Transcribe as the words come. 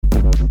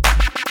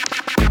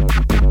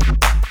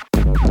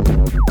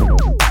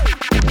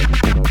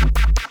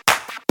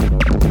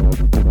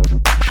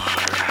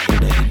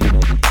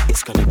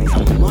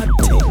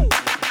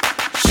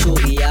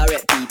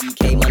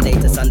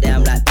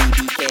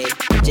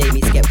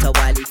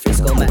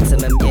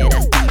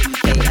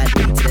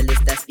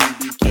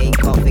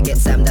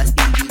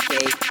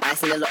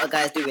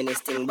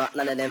thing, but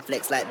none of them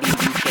flex like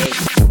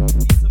BBK.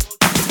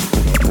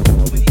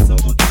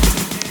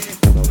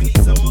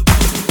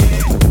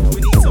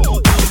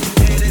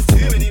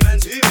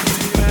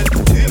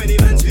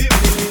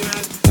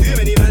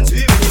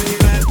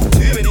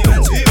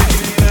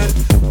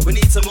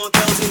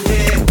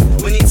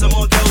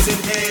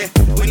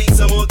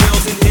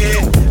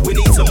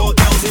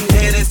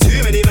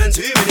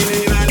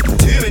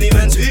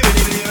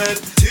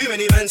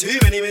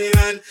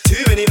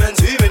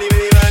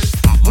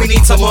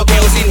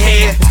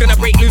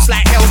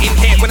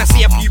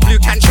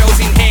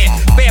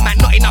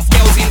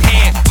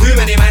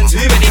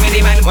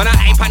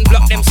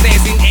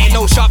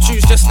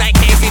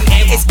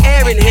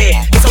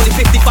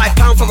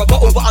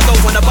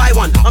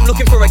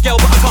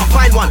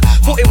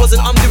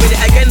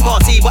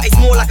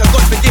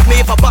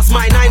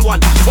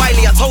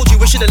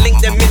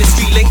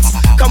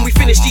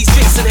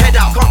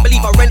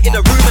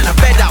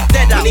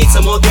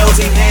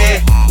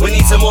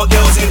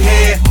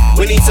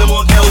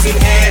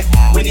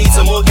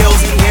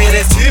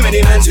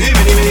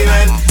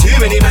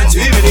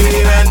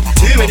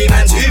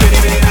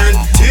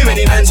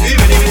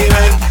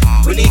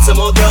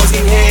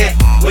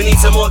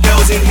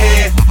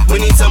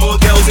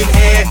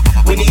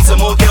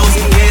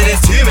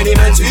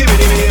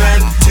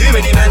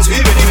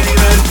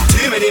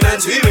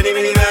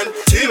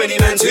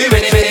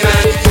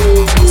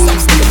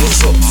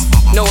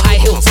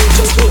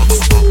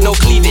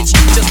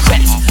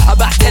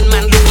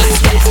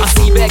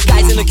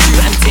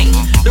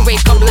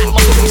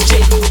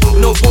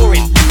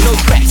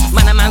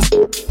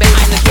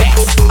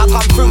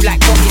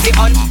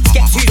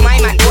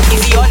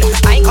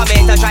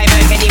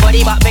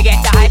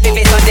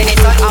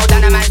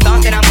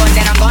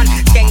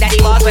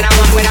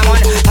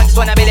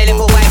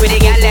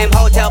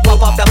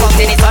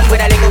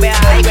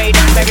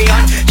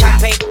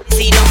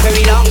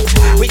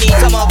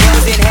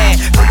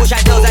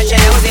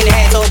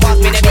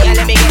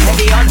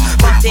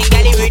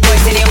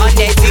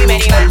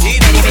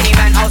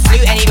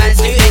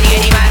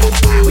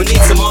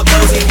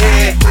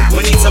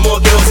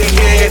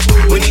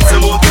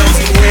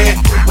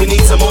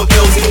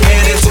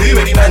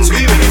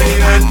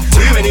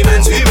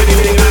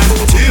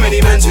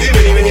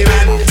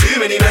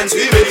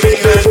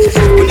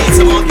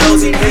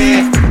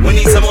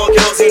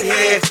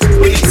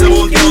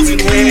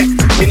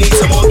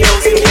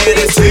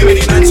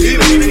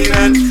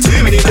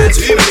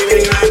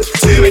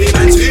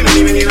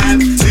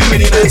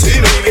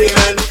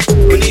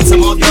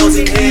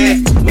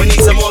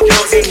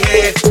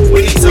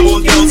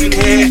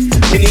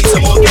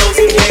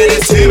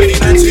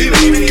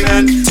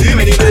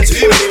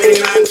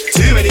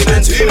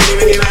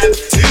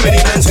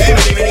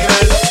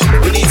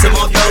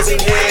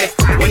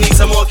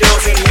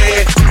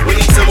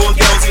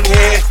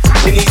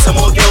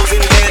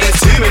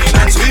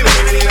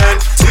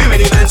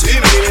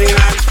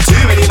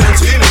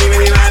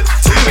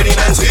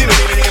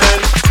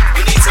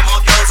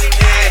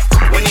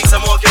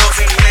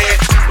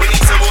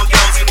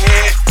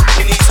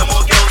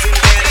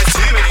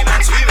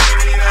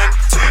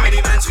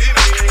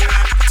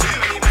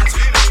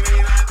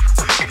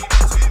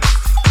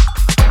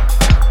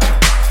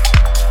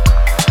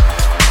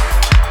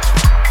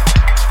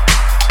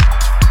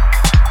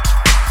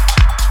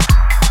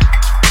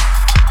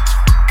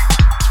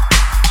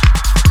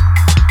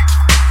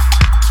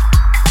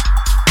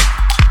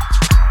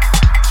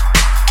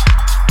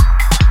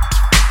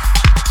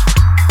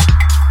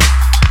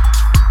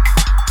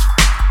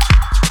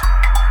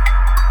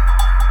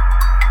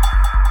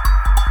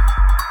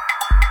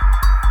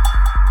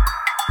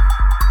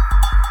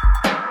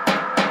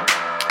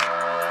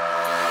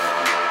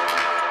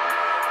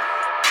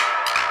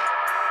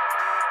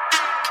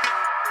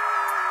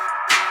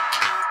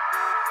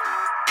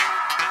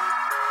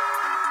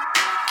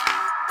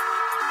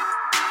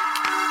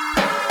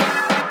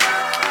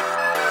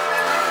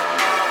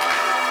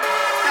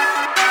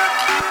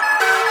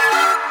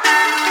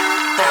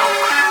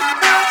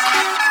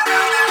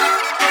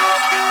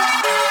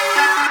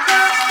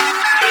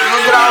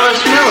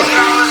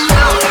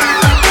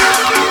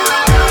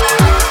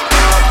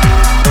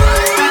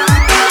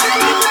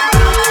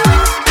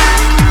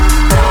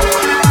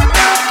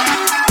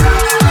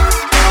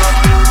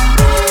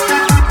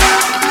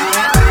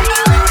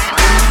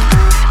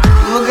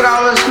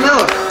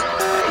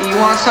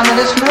 some of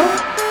this milk?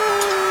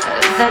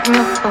 That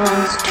milk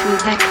belongs to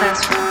that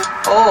classroom.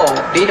 Oh,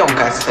 they don't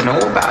got to know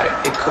about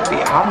it. It could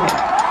be our milk.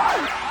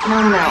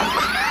 No milk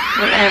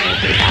will ever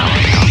be our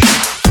milk.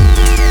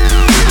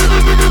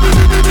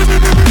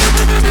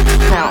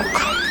 Milk.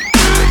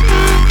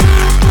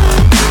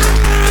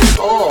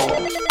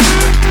 Oh.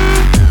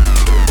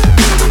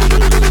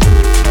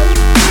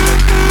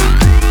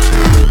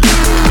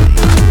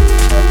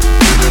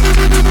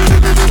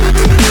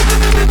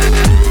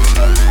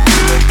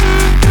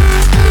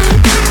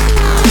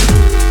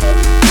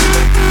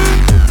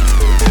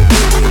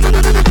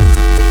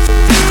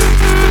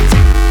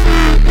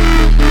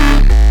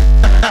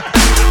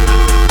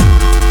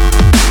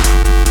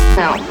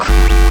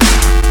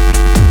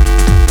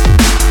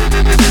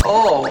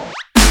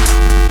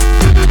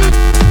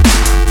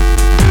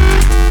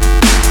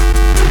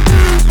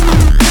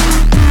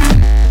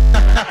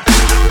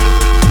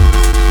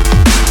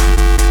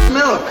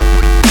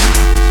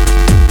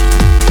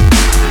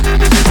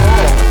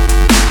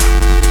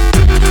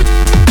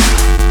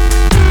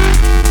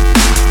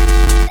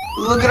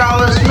 Look at all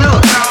this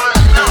milk.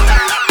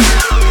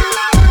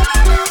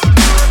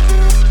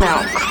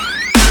 Milk.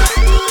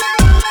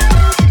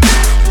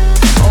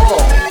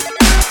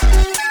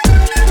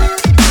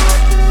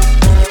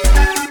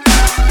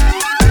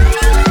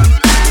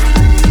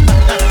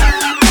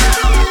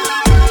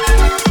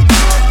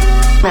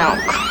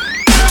 Milk.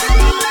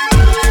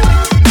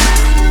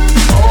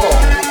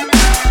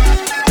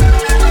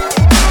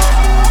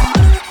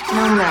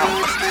 No milk.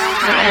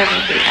 Not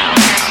every hour.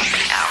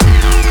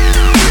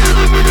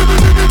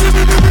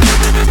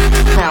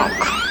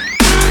 Milk.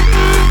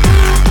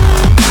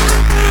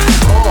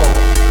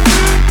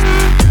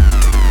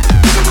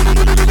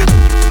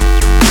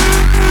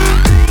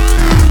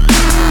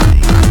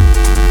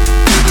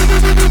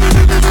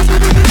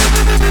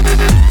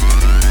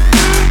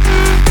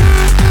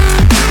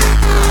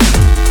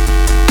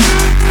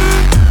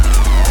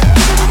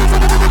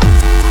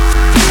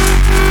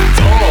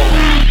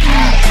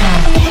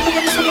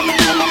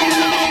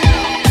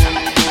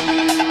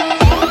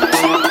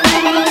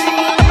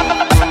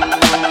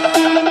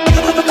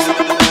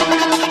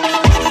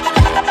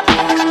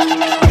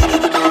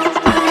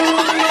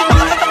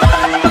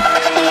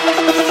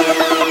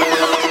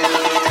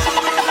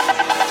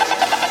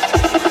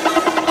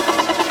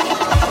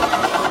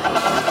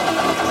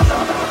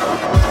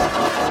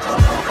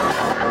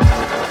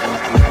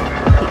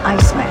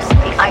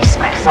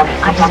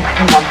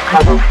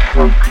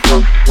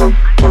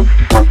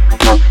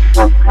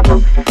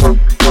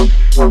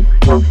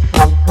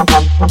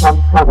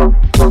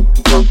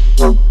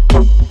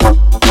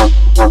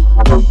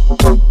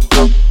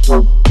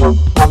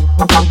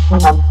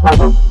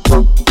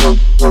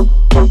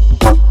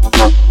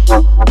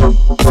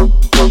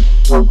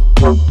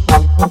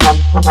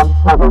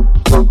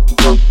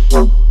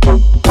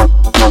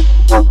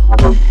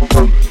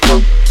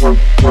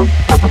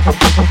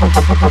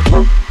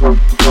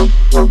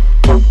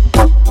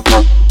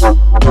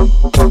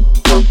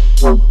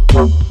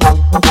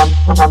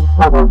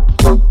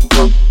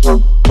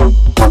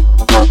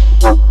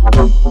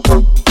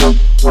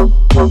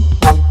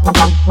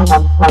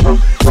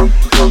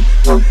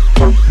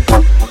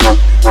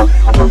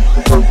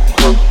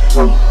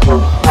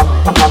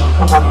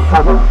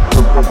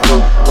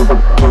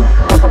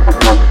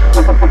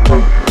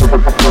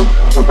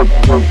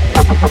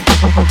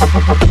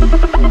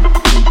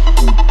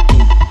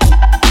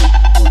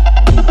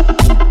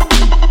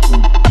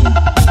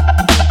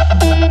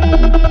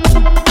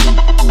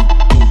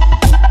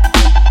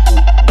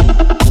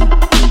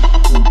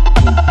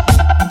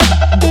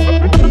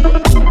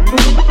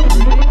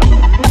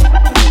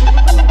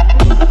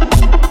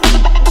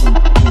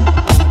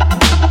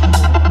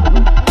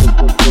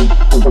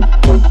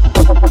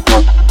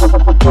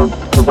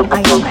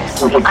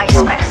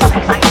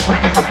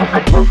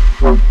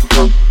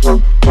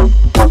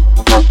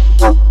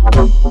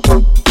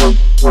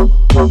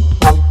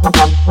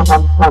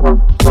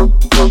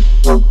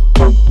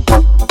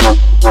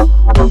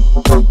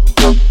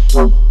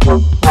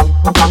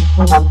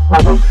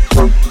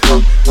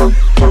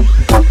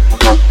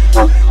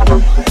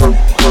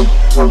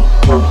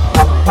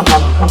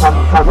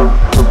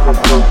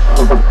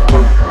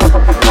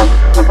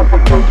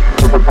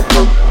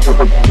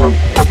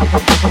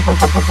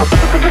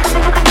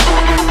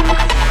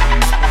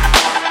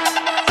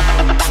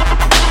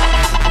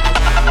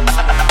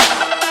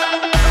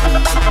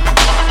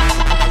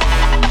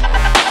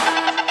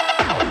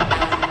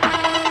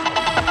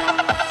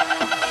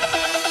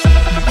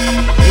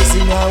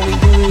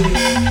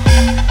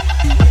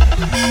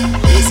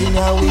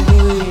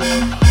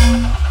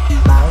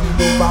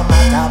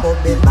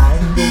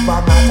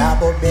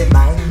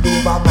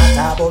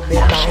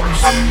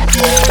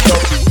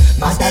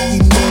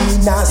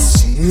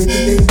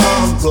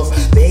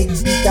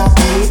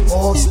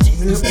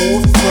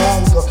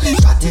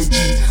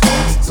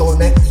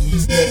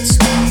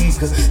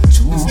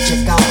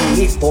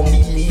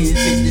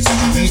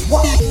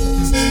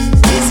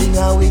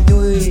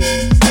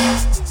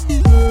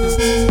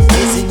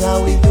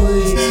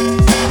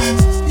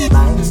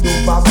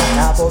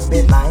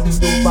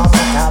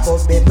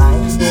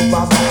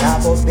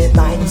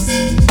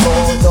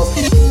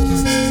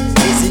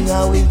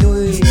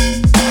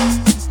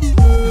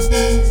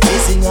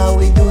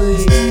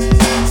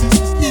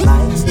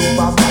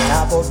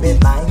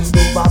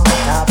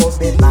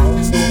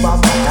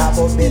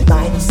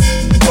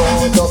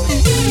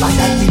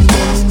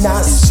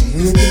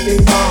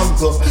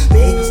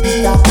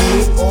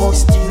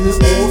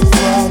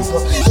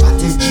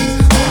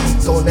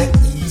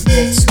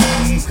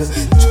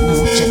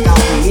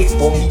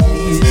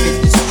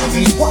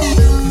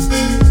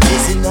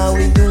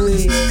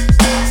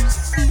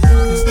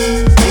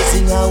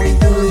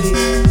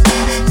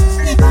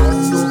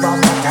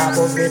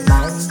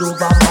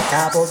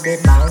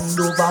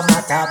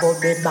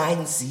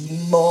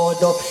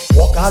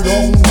 Walk a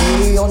long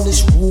way on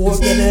this road,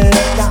 get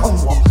let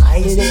down. Walk high,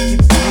 let you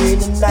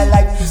pain in my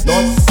life,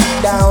 not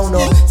sit down.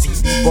 See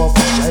the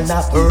profession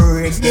not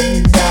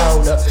breaking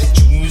down.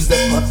 Choose the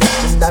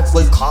profession that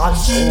will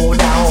cause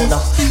showdown.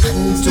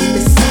 Hand to the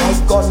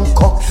side, gun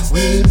cock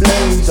will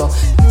blaze.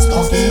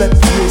 Stuck in my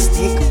place,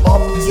 stick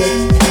up, get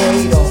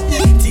paid.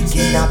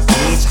 Taking a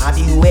page, how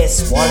the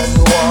West was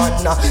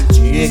one.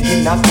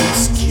 Taking a big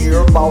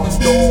scare about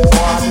no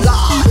one.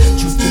 Lord,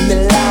 true to my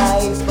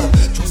life,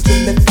 true to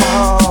my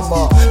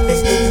farmer.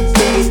 Better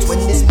debate when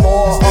there's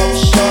more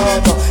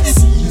option.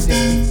 Seen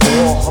it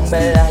before, how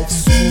my life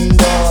soon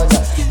done.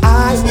 I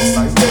was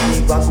already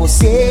gonna go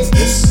save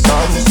your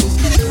son.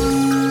 So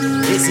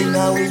listen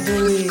how we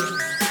do it.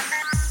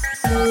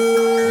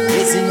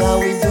 Listen how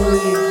we do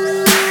it.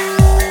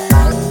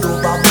 Band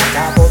over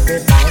matter, but the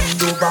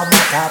band over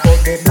matter, but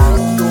the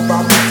band over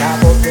matter,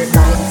 but the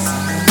band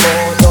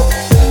see up.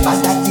 But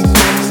that the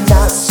money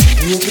that's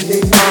straight to the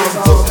band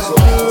up.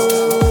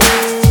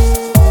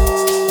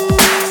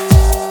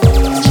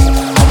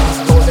 I'm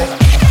gonna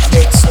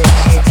make some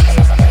shit.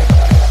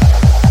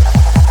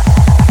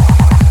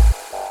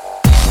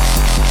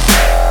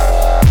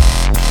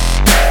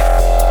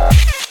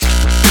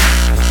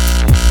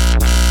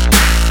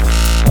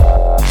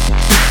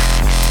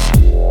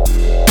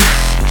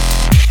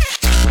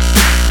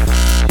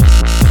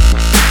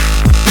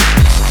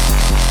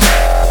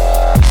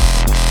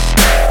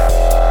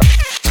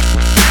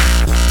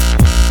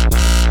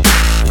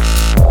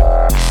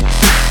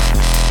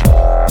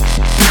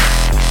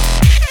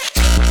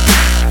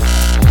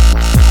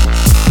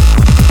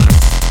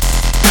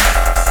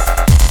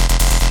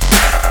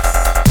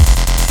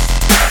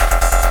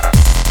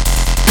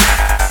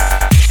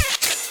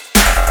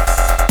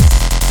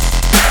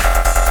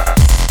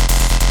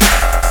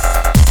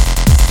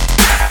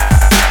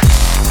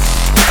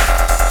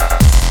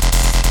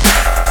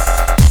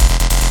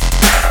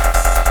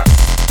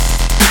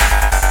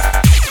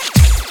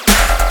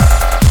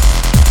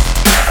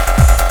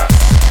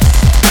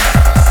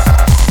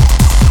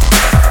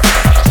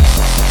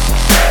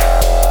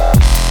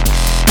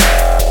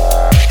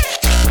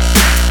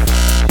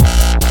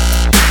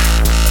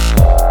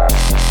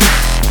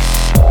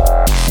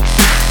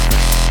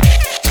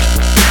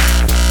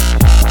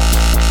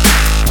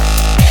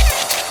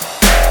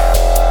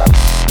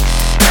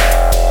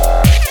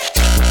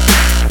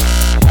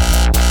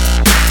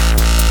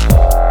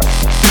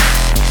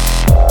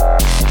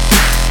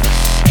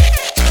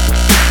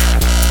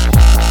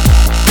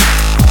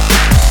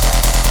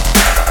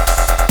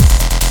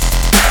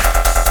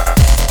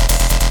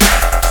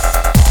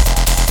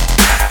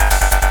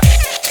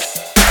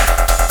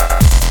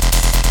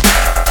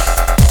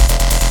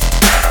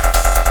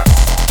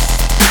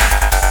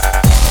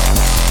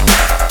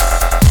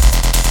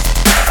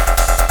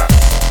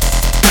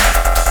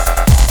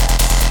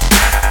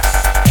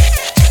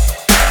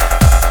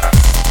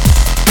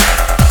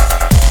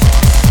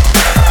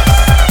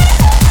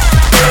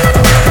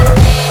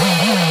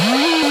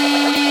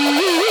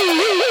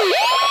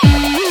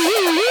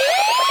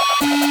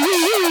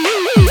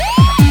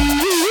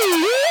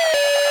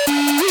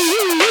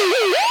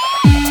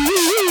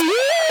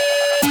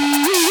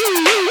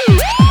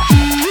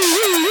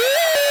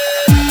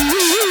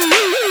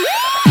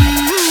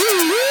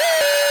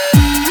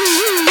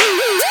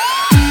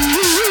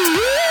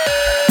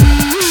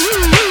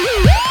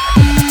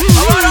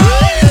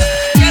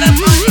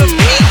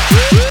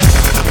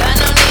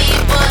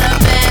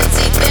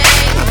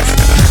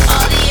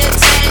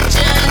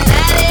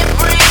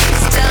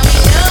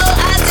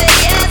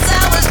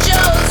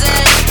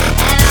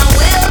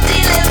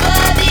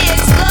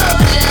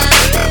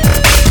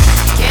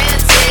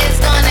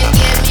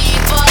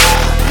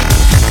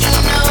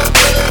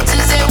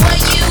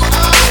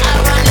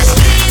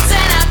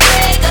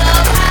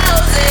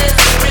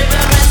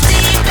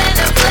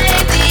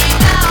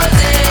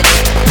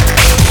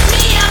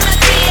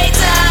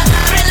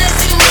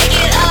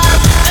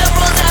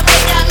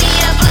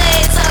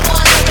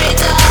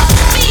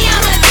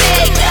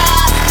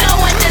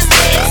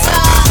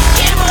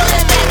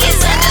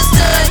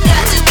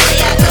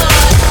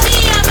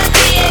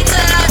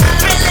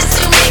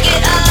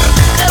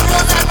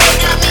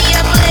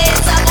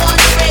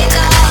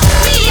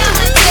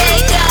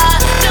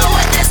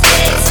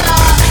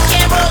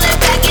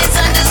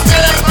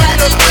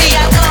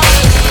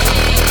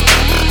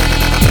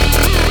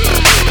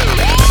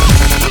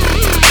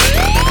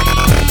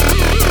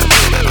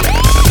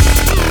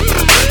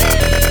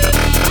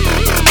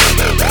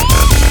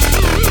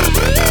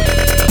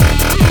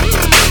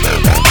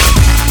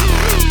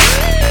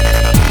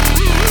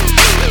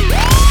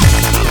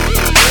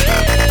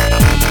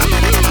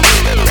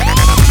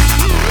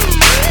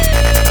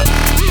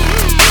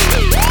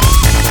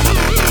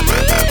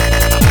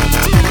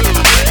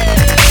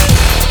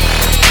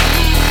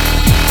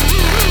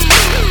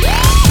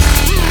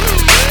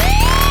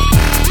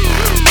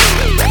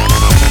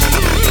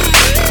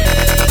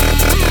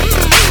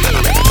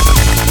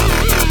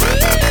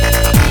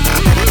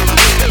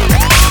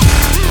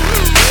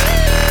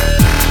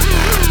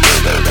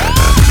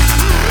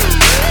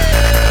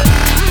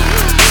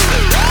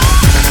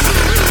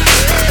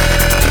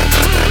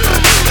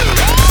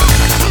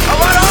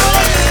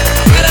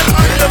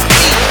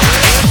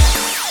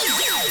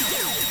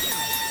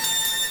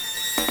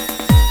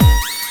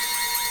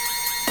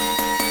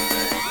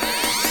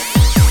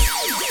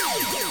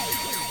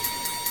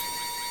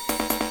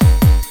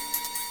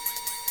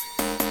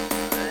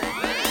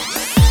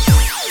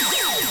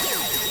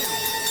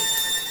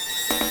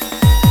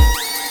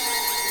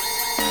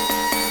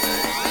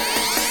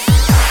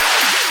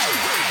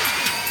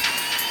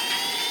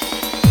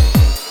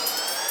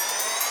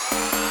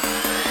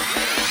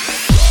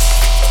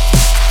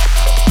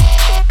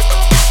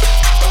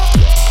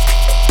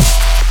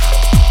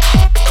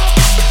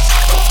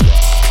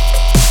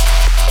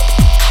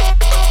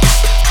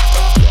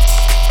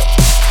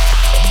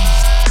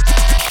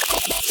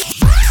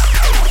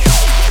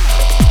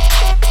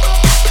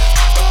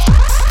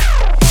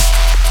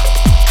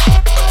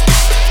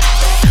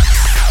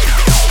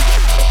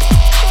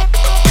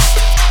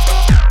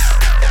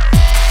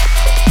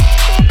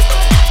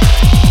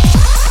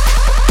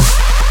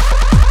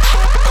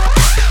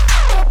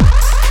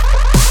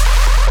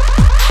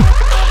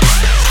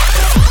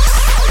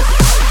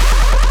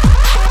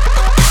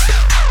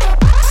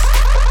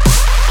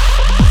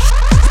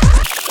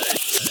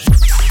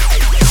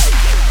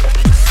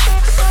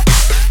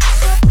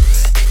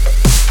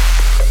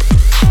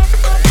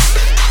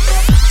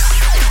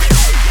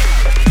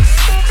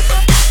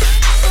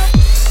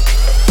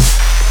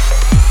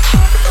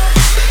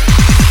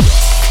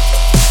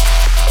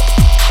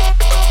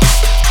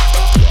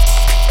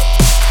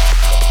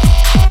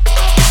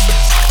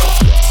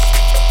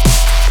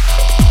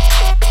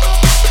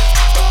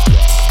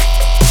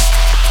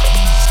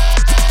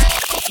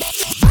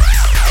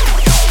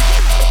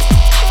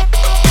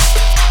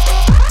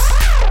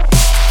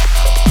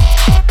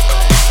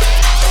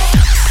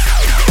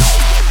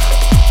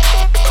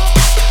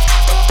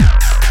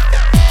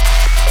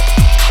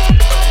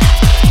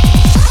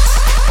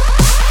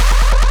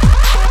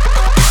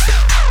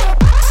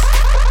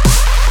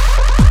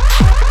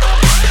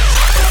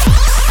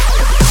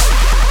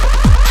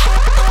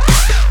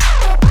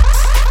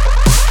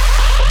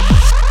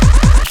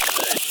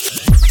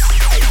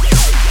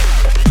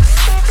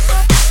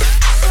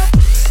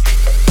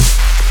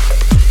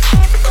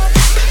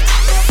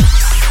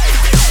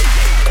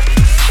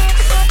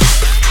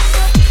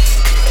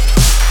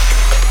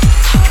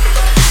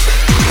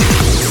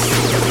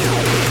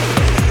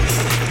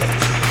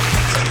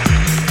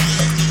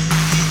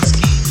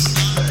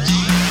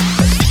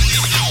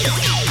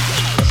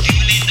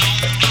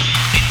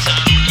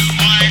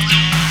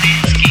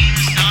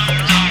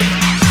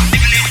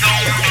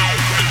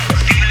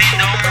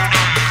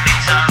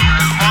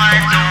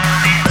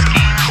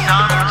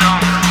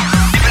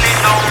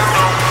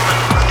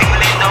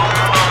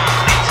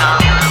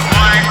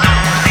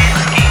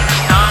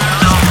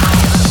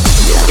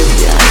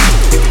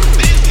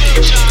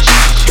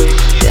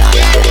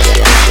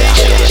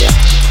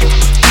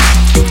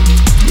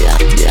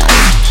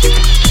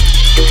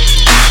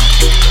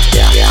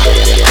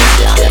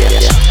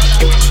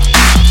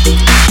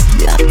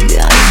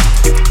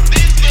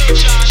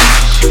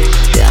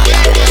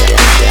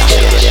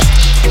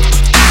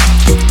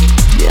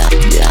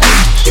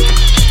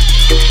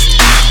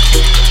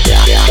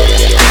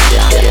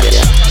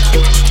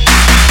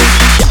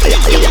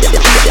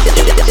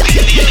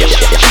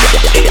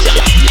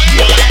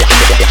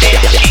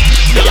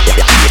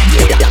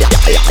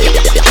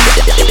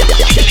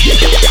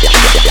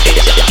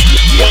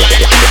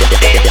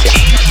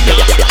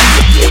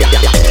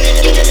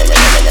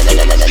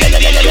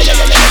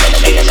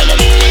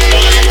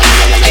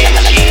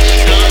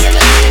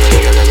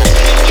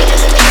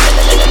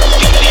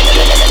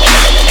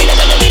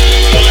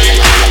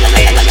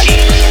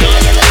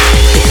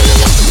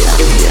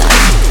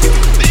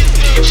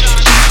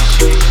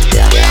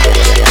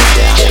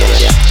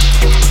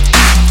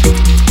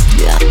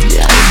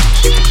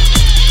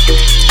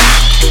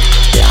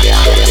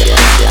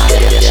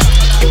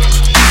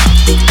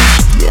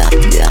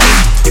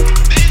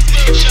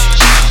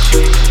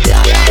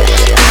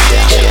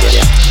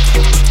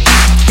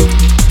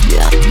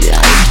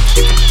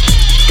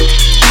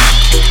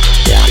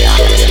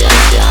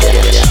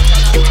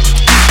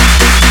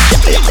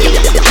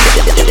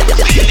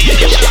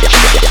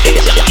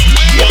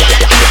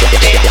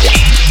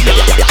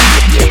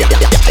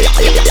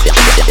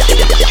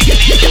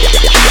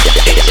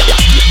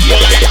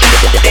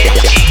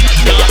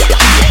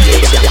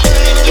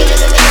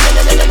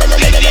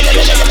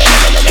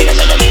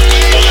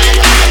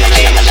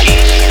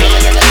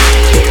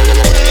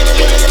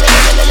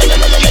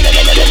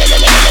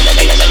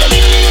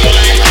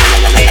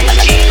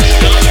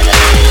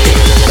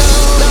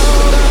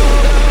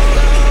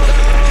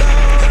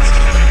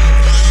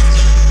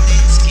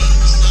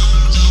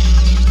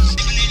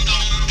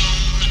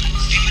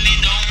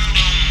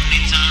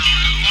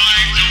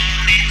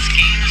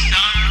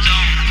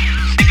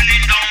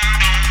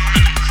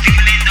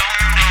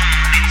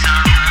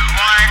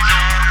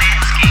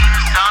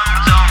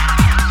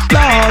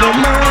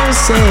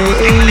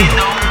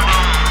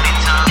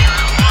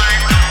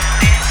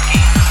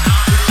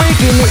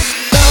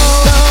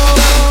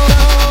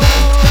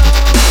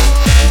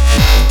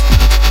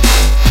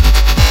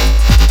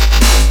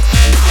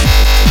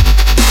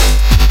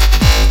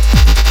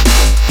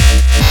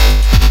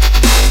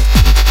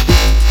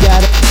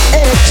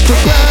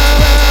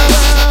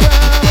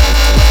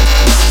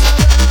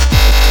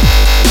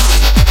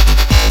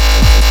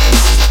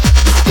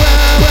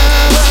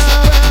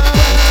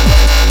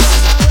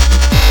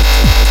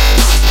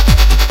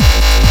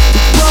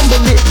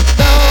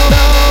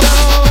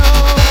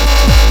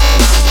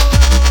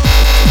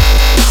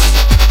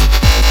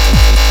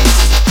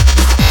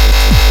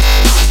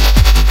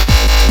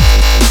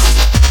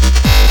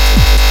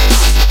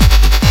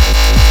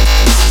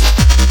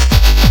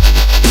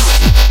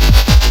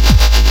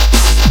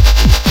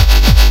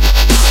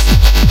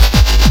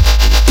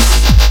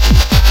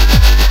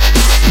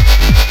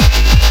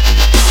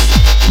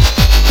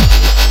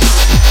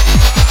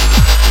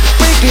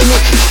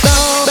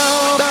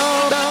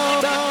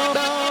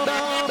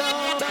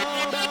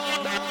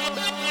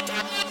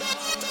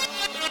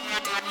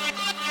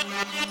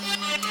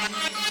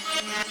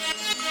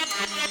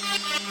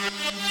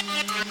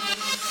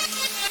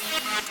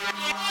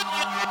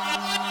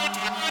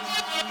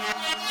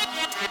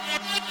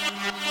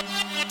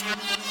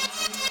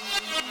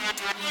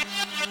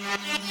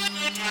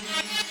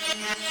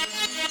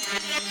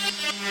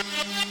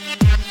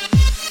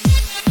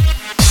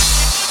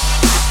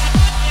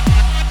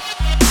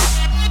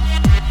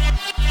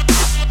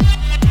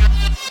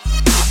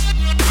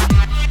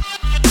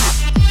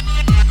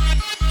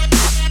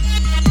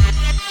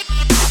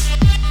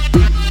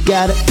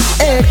 Got an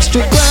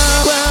extra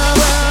ground.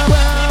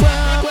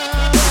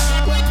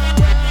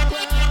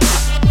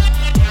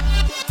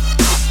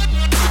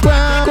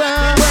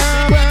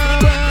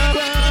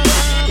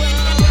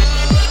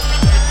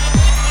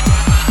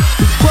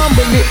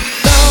 Crumble it.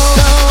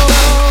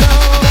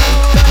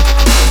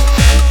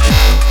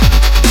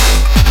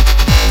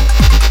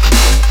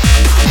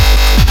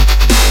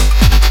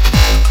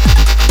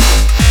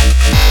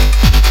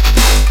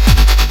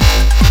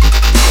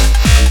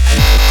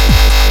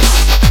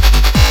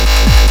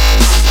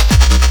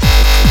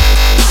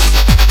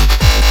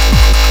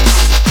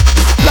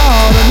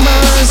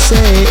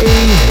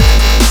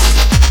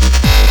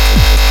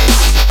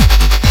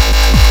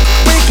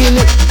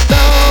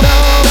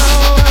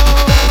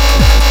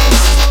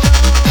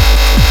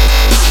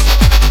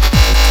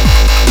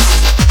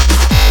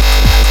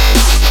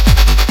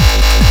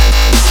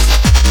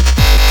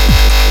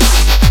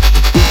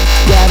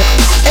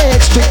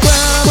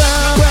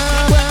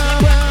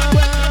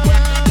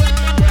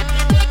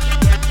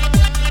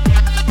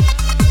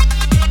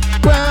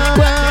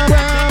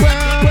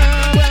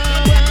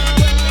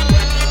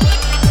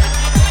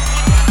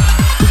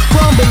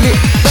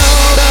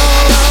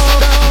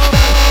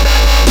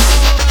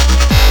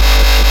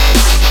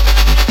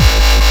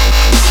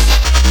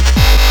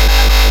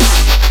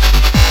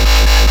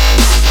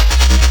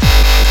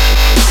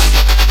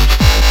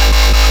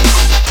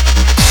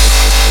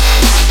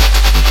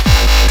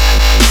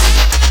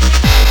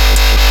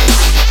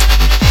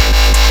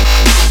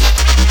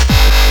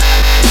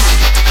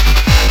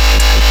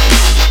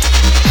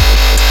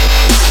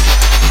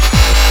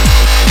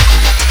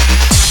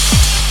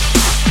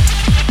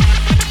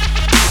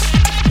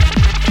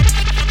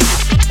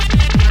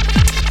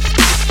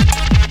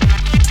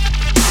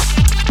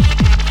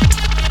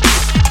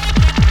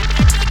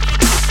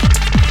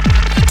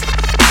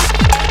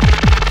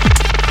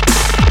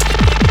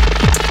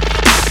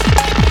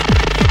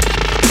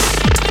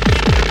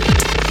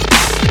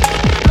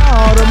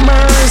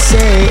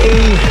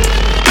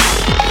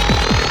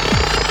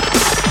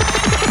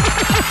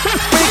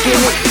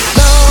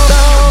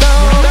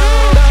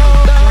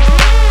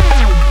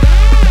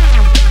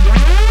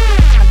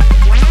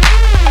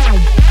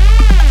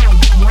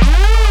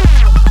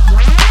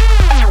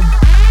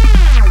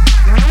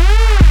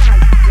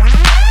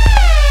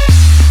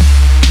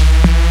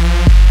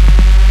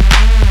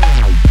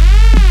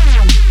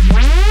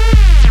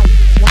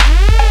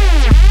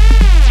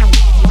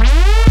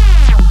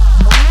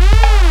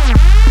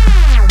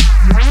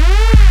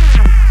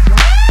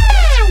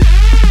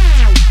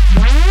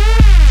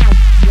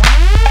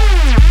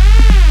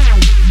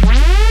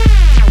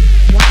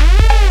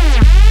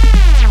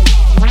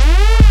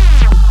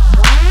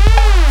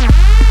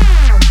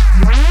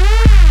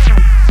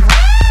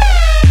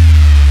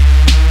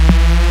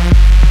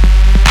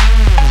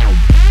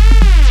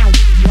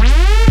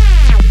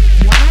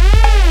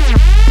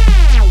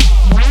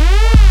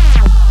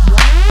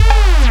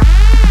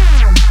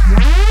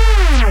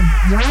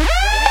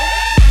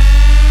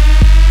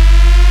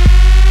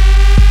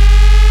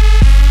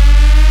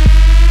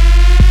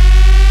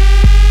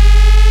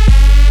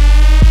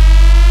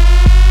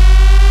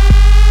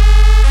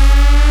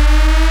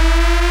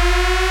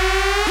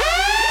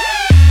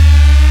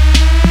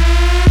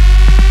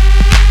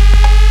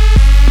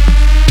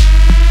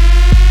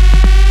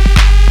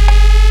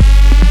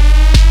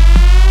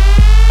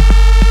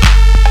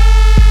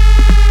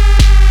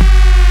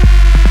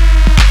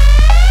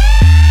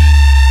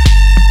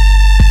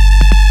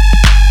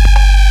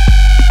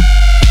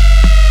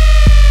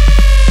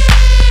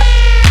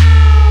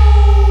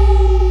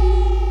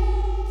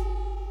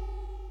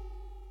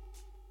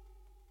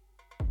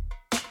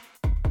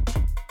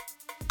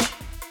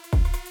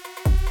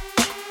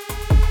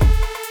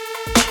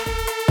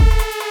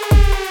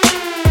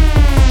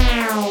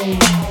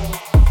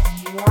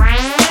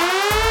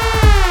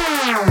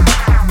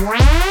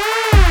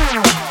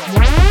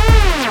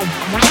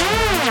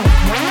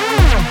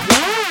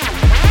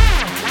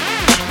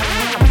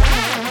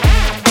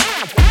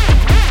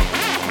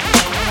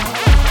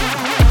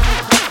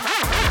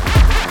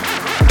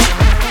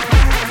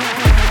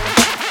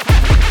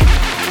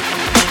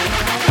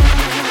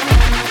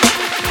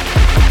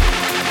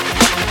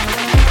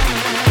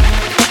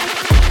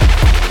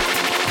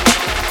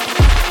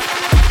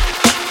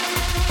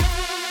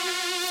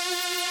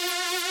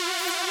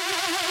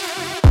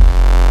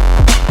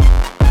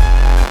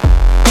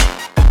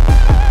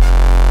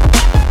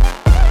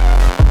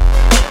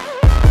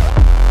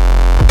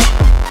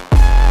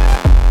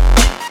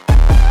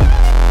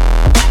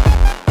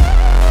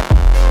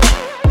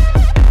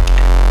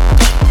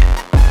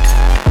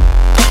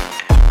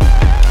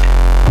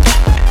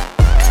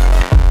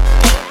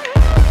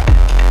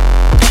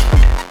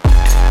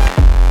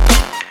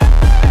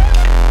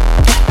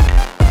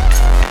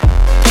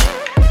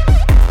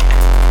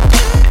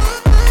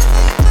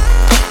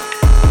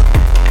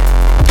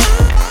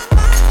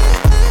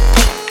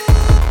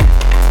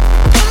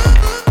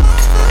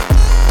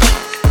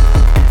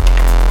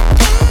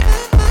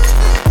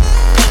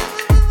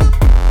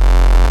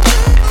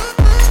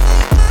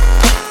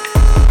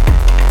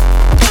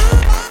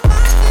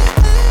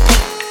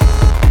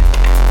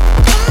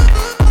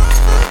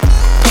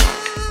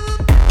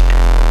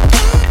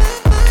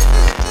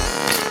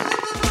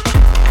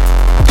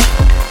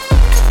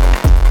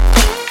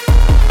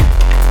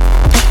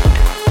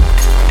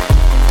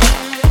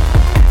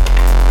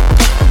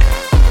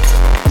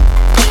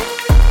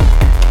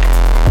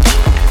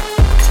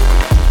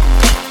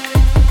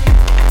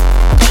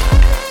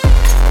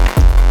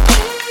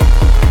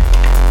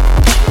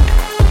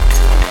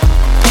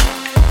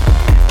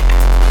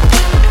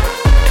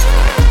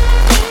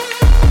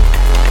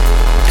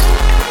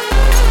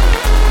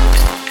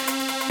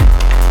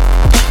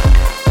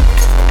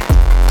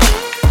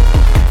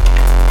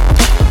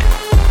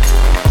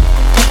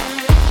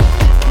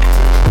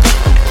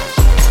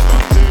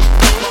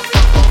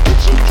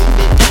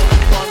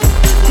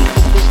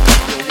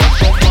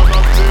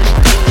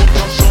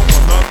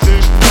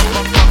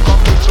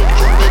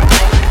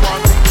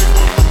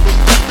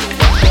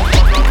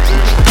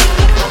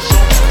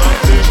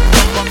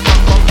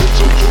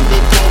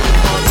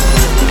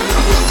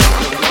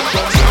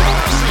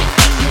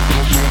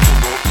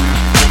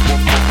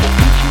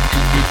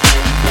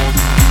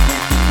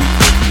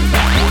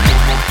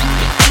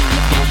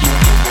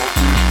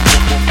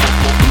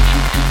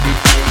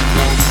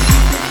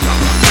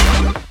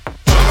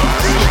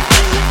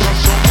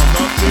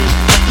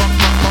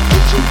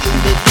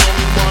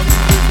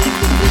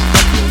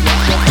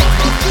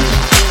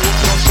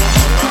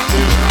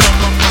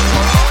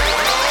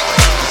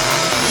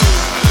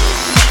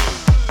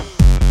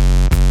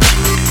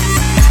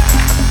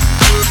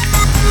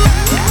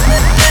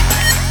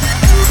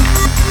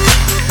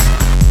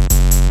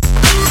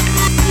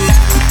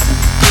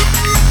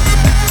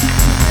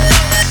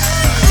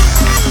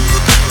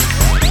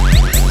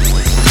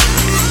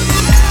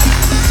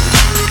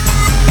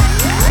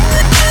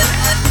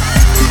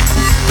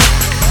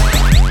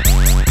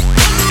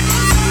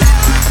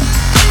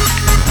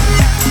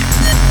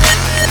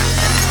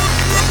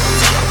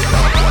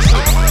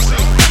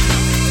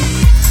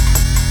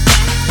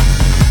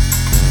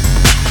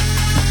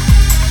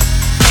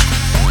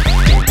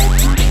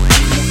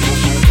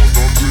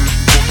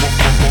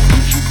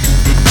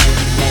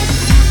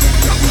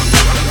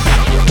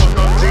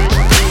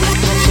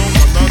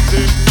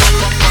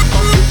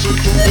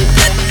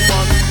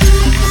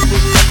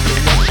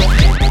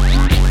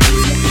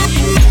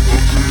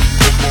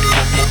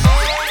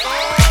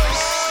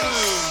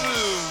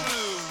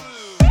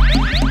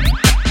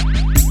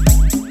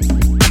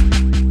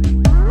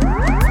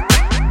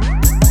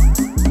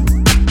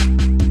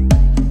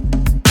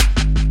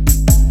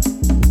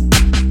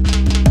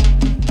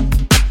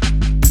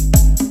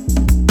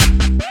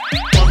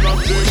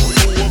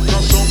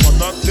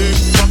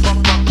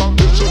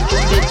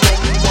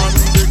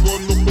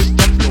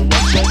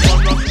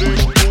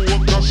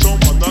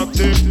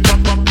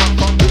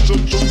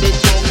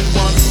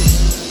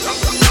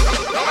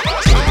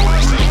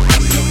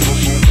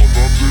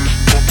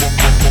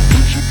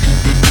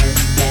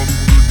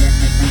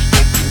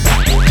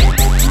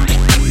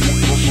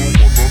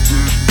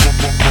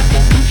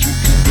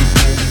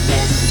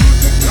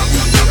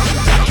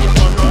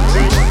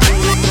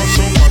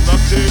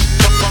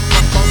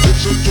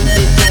 Showers.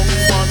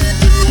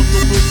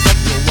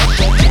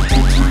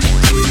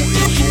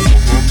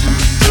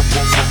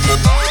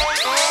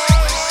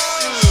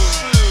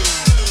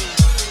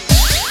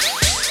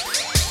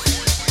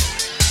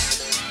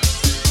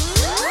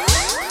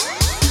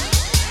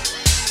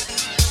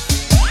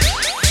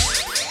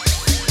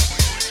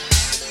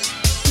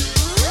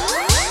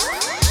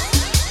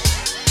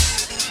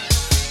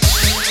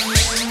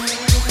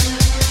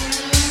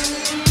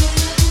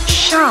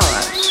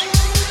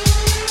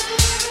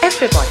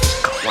 Everybody's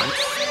got one,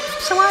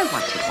 so I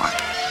wanted one.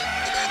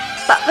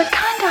 But the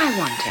kind I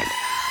wanted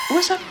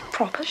was a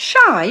proper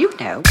shower, you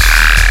know.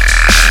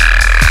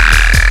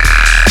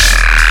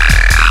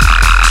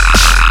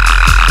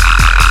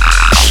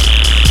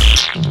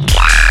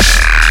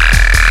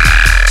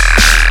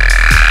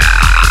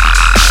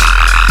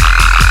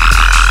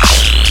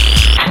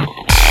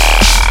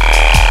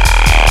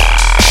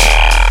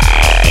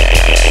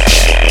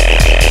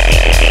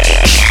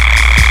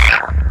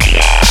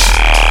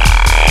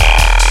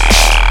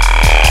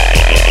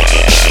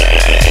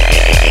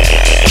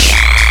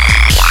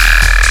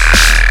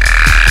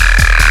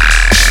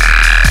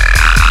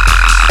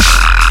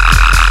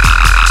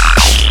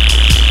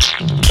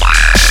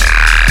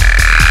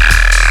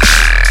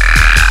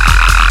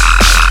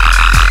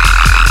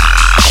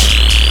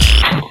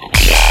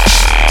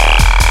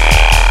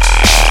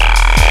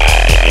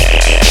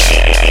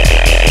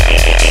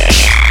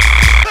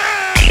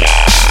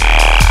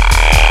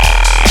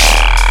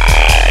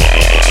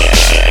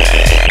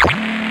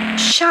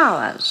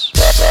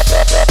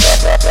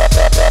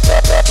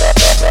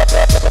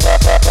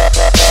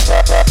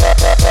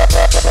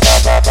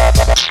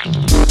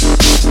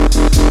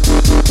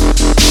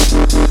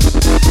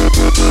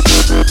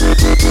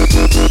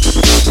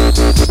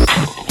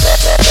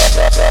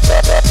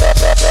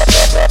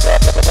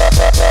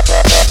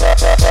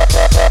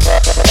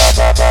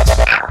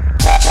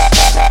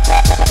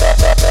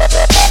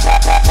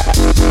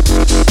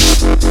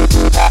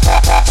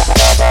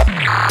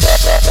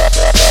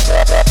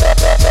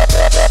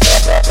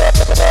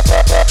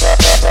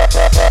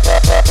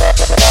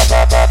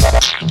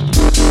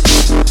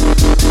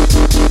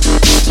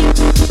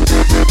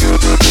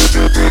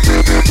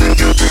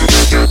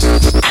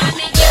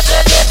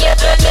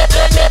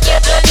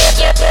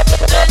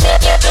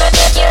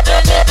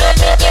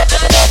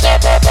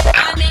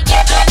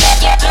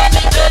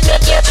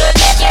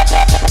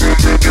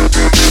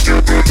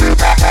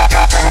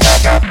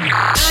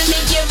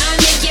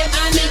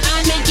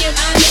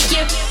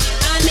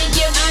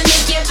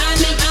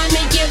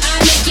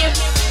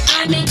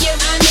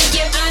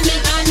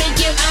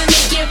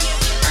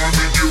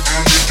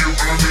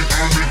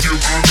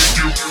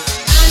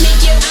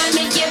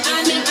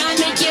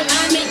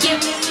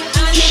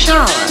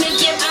 Showers.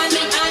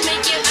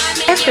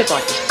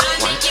 Everybody's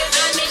got one,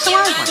 so I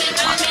wanted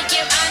one.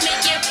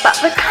 But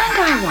the kind I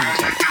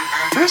wanted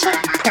was a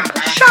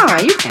proper shower,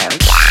 you know.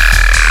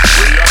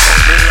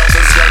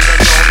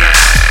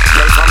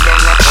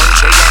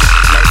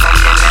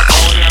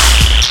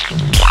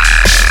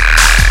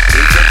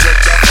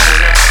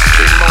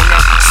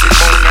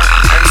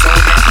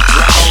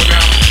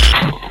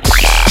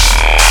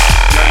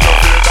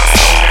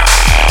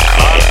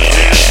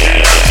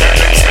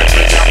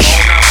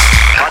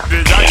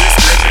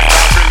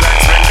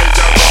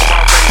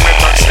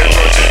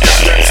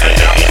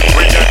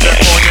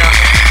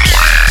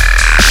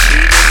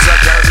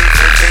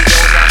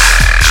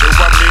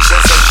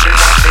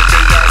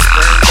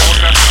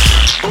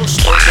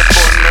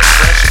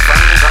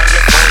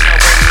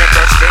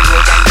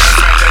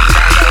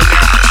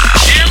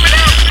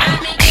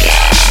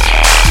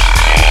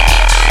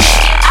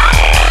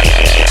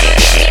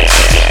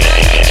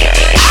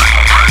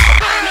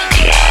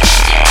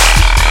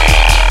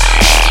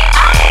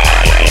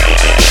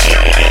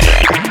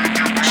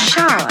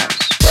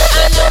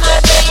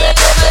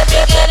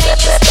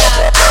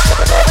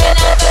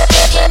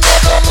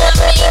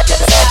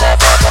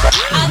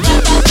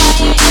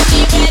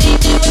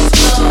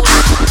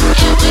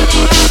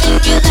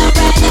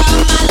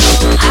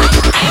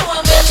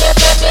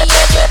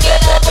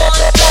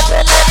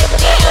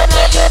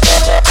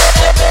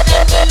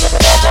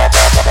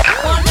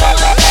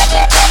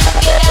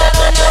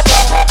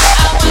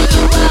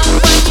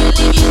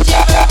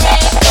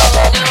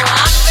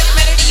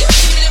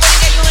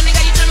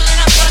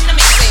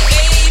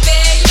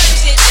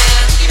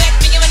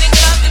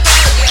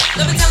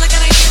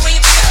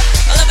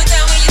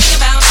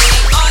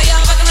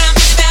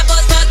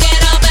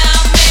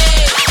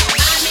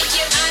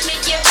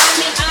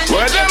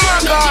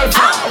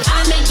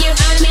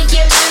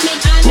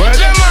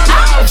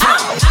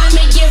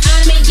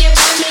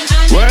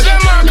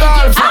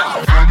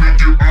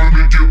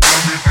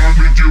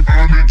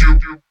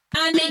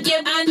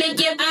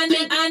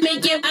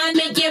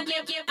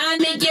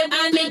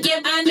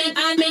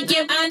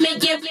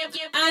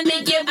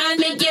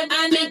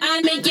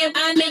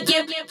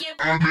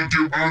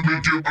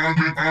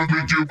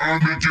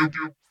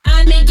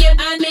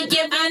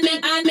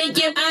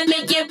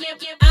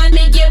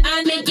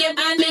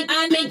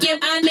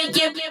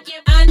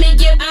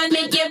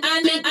 I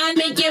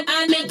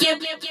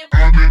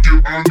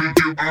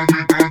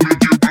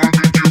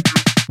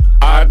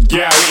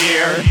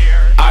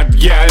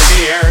girl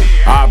dear.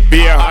 I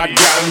be a hot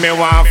girl, me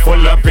want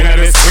full up in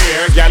the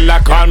square. Girl, I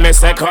call me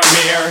say come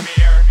here.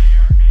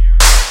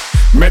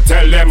 Me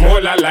tell them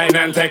hold a line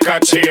and take a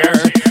chair.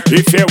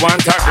 If you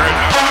want a girl,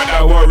 no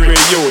matter worry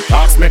you.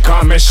 Ask me,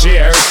 come me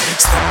share.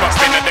 Step up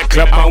in the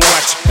club and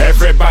watch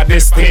everybody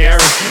stare.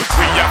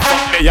 We a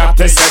fuck the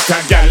hottest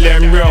set of gal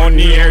them round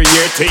here.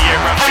 Year to year,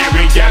 I feel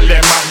we gal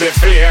them have the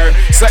flair.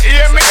 So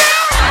hear me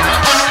now.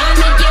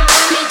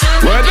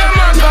 Where them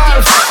a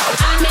call from?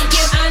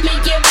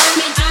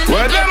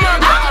 Where them a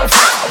call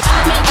from?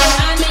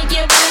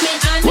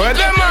 Where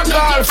them a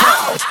call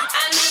from?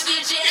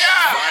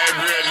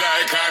 Vibrate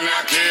like an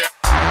Nokia.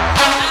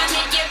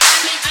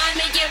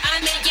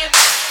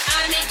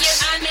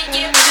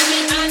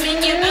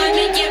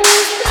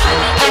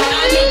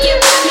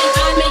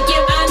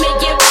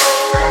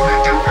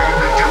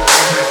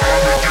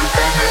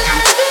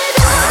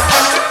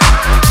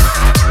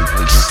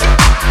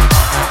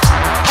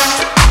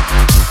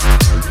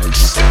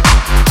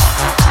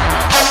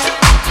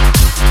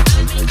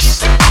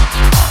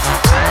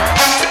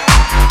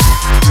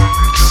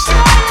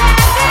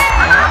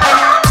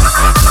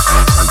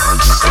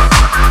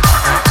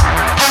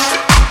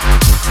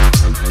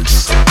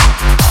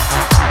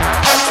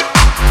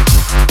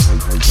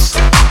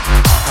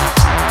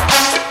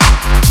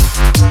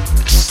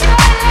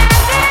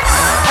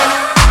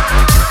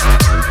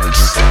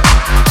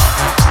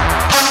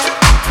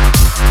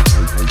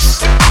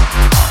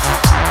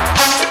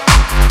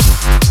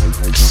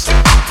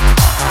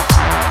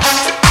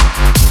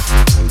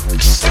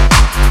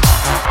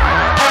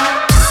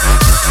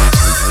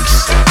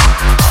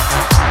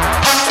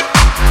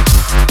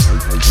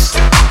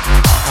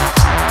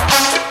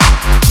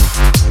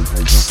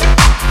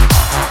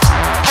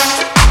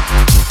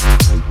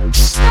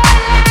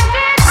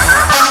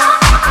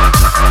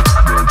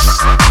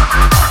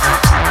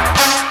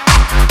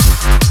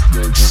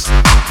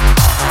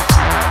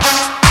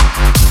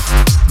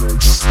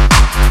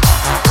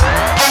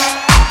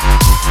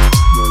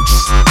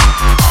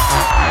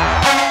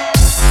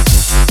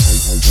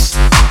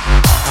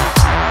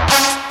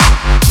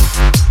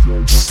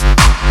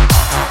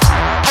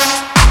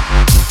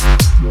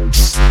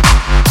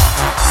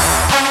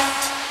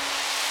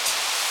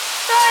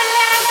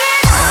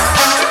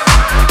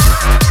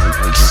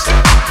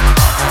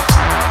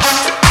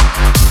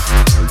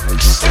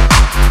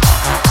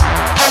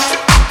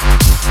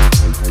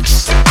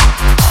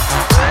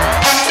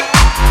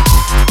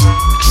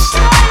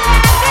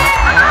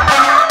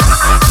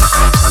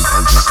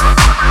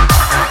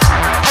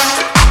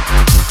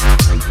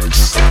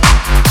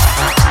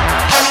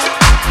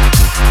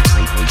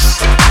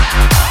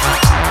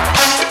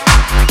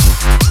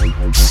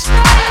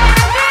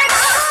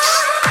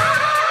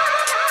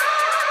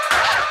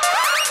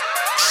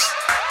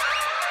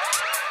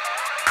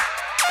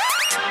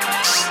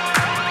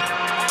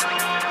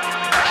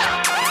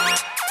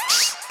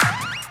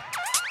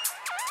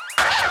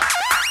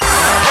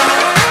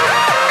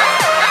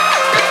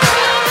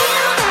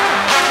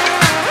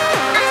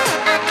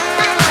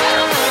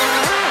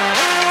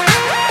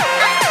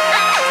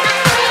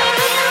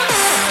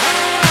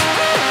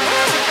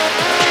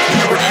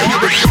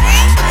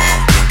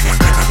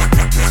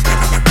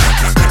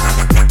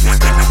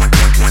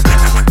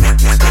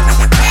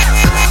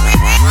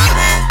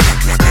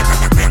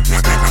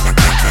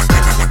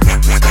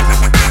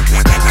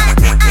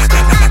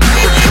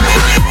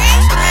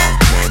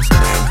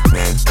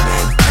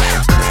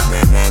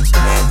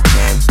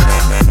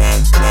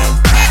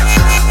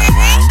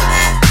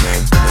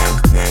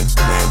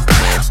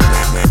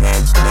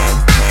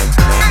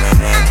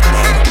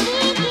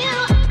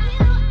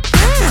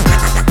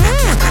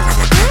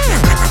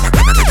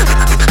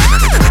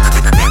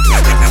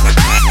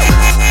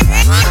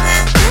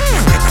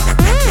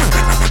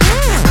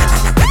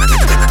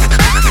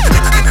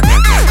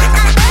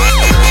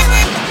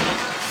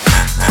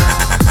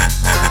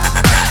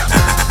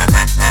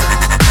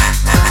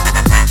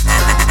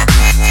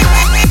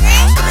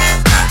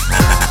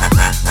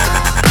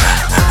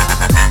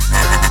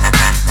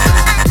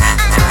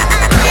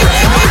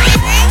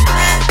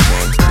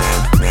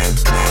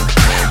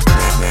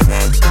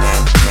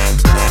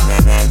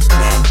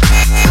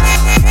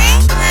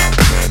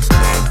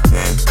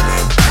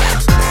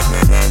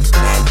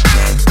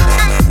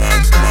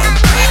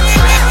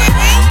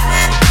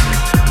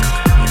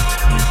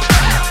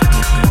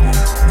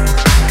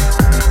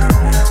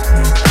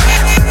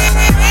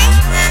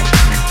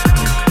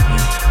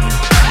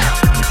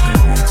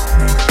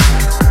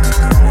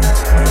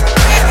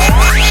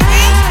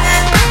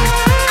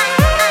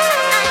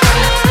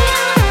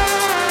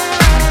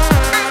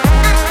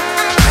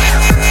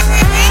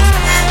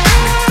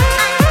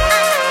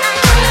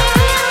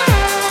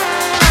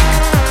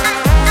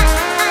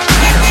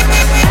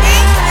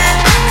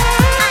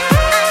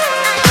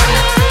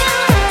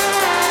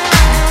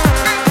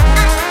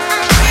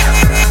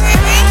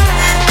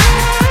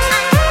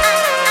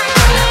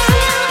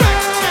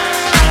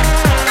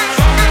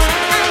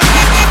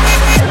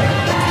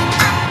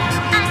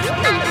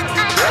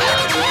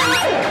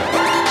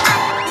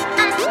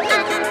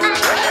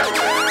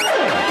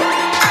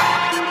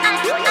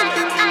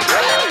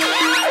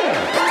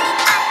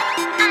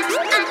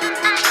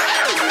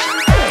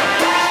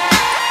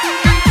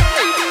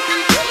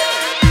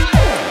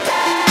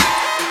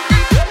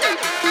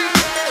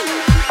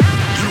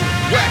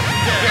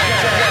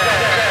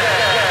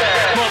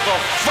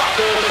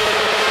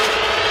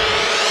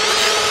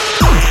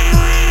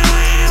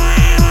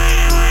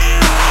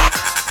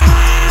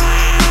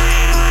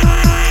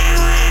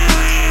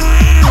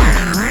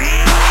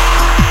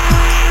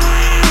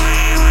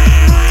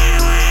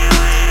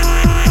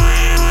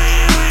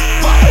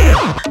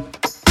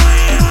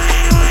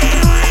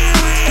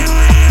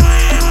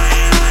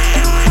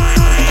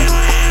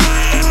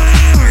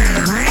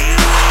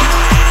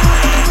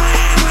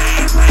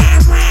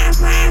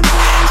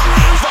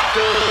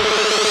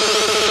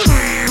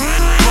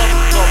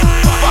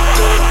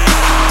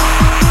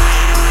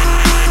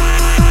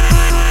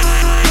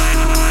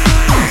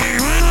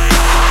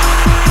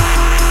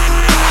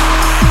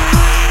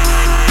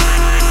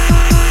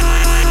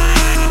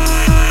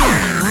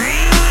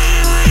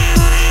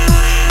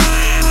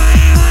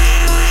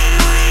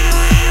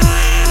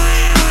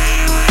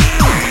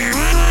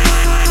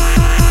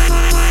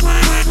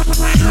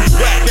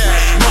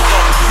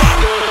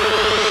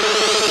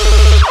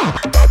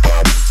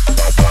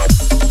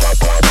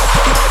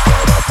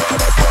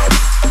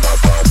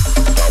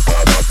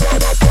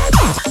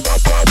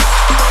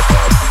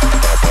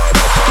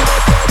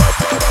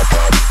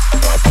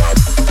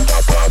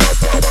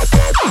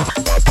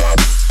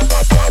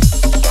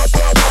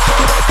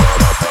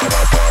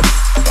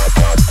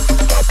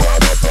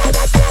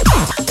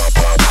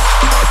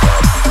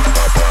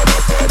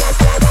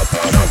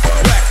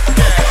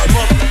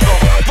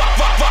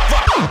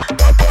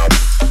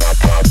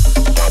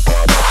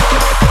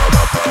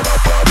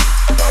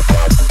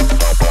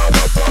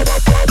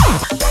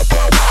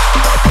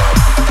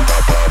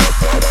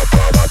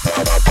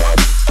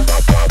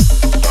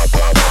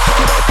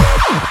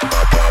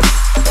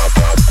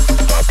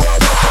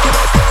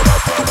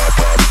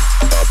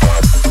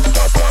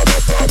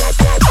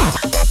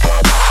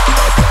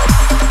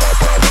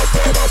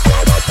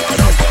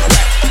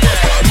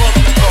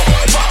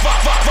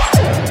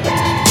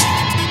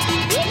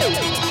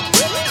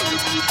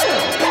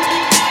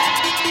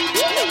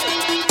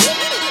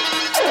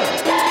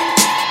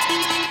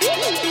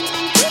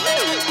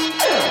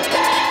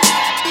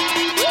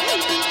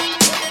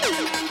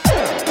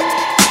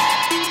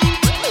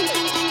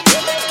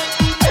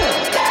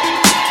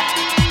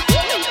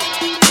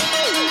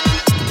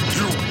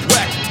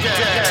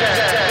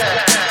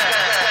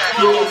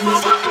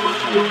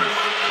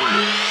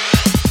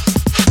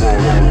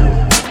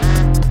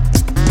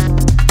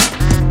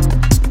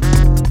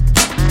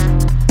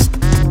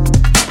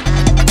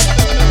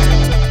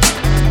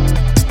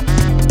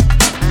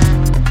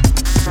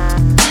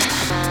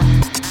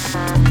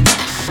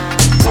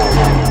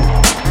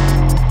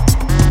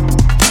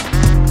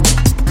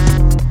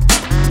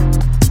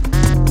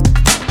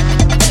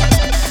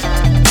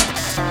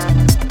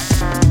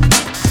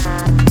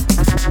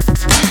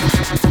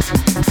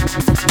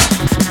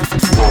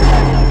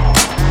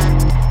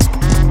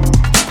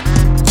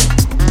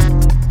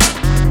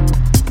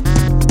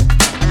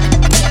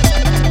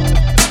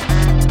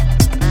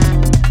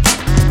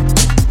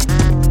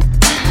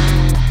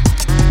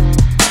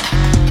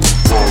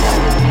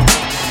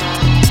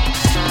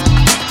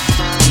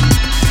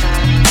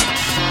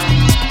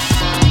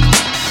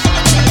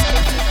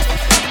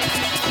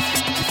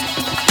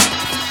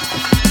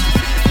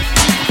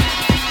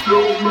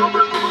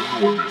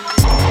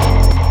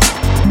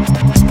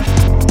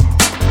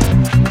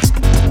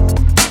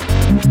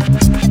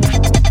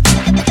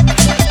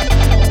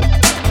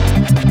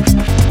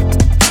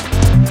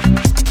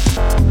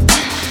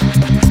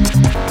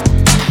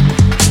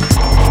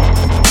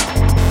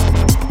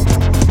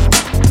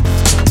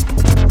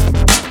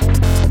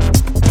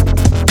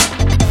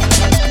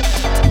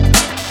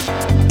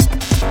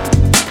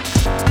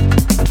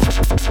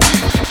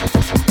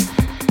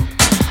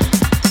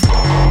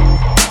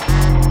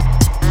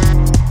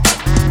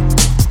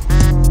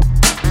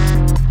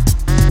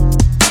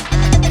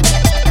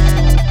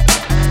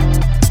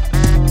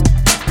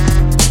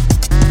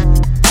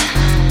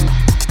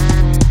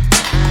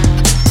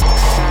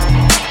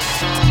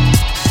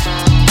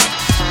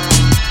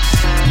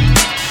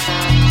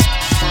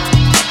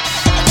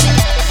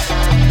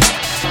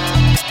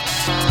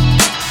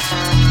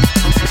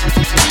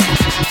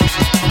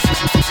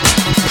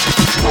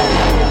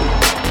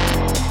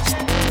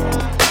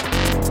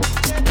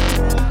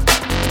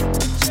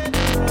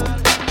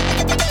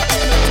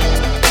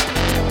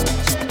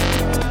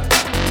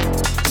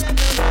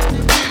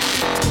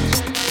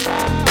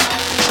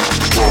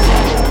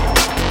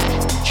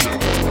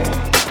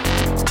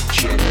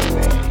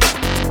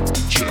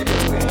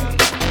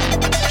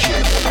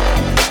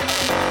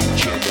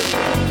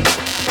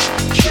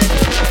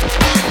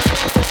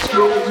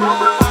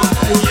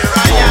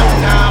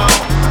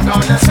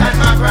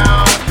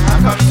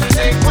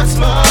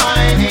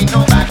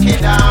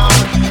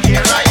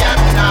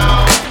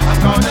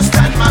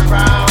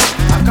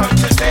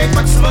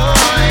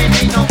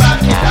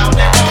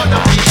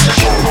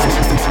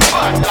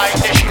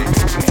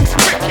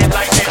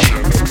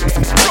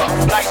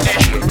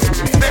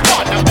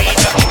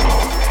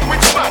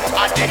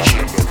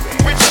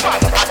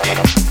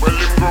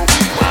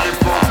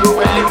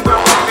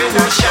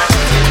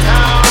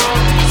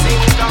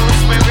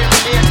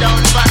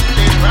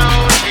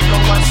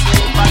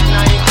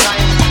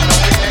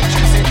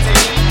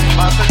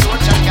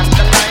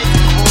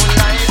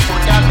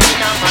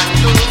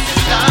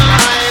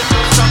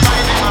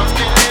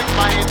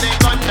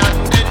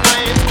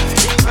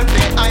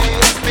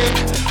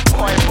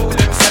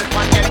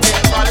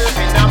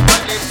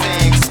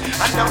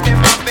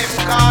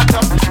 them caught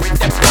up with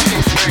them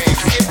police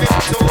tricks. Give him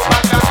 2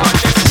 bags of gun,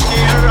 them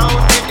scare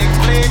out in the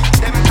clique.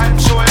 Them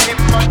control him,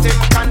 but him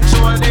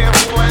control the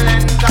whole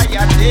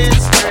entire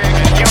district.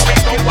 And here we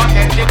go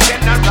again, the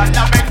general,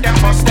 I make them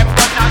bust them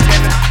gun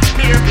again.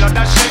 Clear blood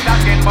and shed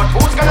again, but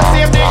who's gonna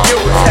save the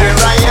youth?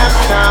 Here I am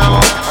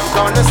now, I'm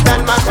gonna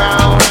stand my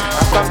ground.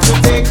 I've come to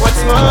take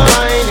what's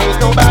mine, ain't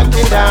no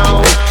backing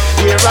down.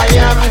 Here I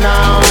am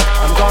now,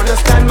 I'm gonna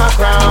stand my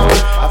ground.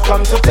 I've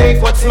come to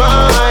take what's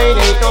mine,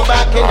 ain't no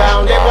backing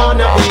down. They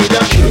wanna be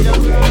the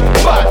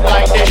bad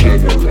like this,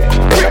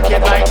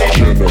 wicked like this,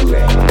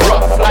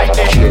 rough like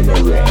this.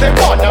 They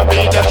wanna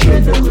be the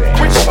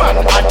which one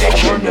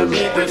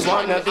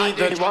are they?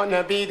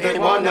 They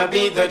wanna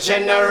be the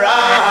general.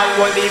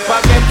 Well, if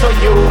I get to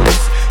use,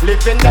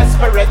 living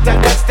desperate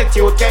and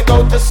destitute, can't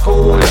go to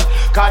school.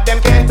 Cause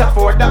them can't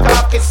afford the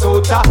khaki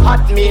suit. A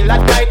hot meal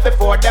at night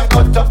before them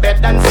go to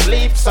bed and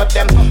sleep. So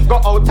them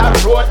go out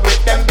a road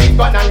with them big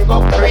gun and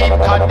go creep.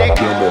 Cause they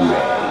general.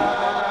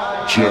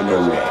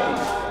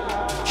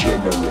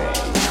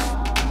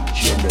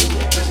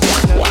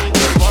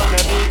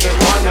 They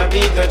wanna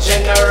be the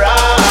general.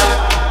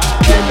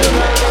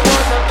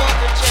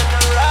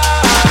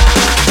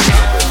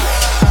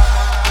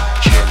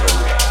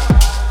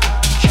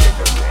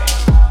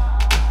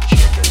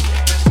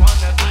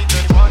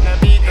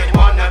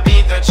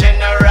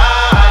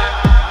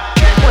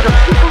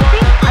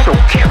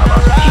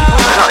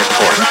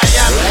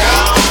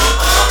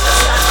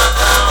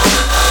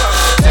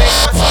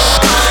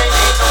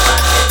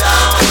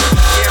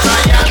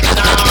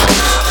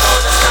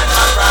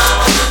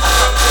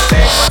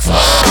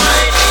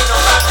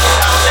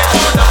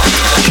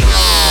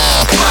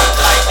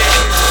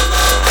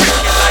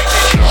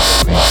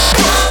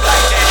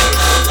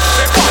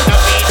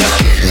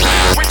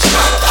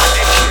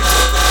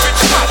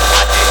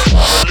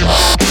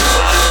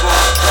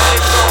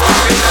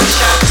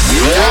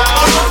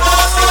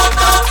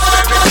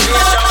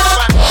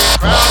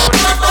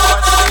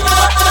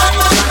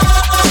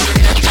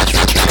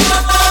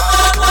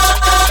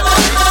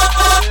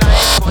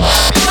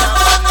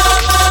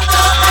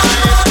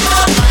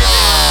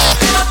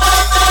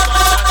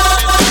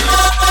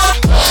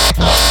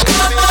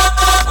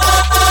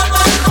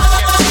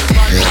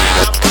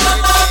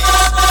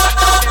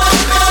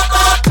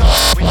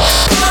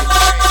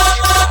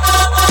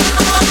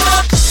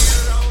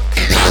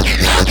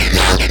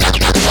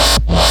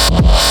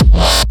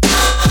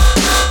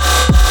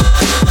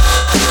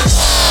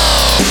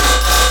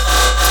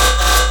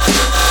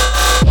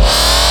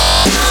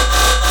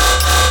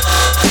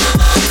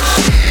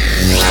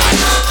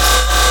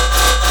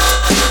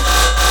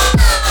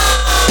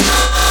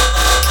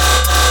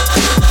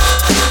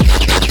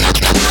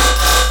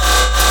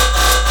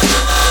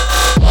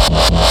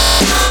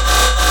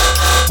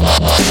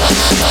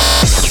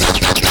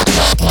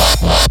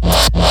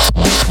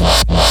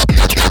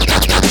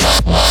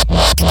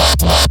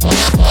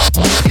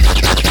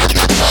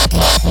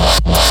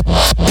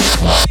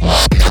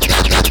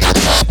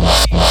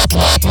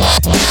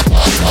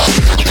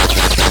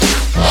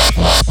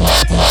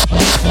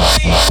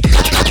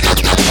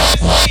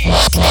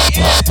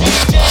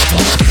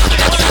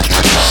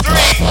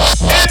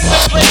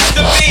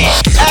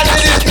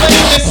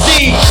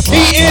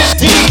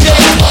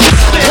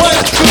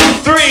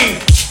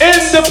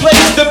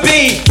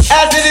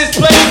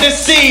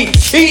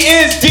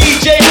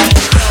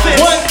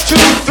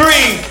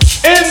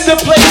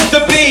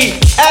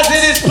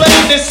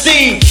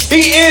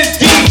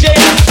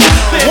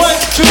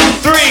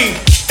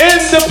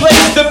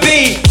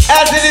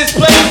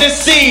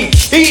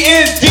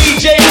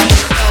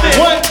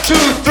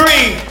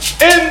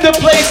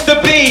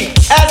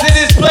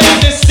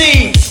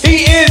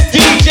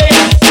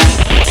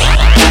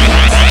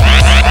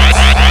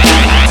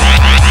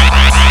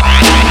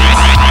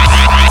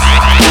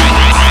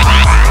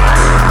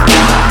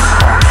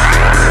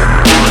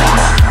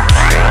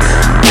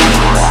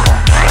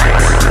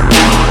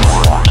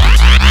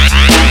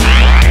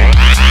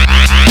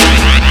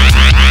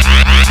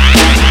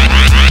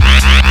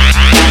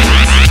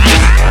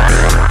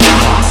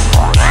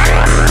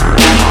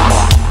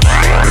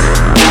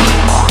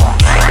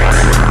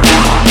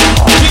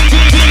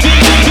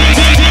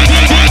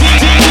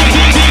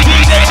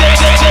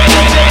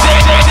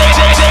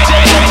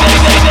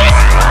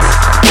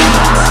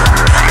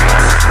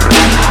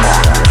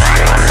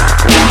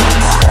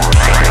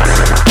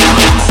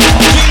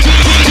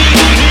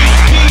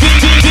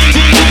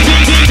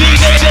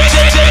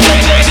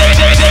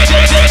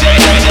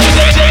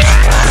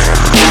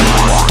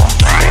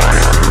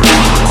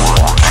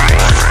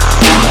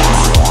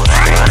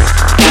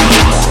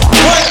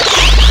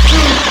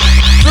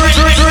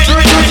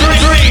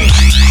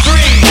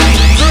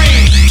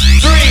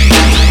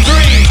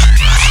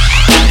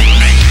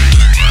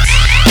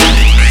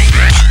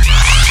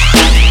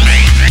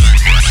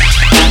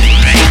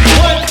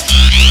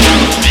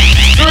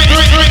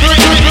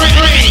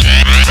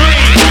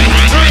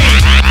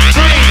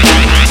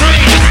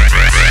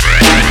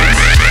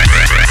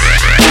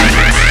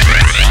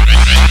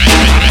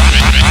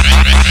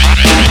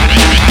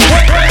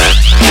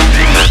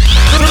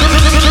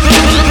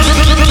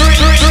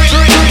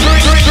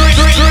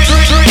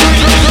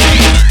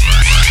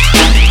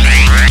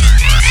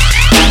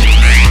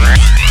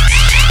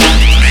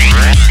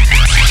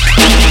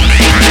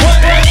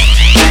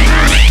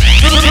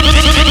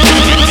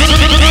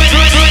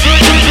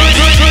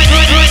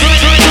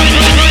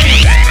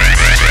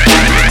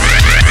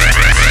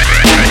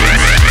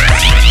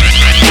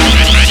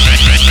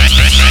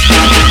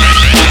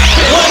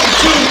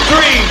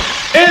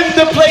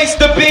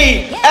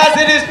 B, as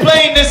it is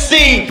plain to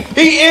see.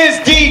 He is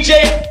DJ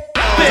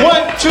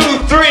 1, 2,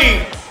 3.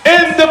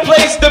 In the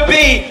place to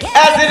be,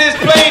 as it is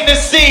plain to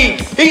see.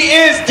 He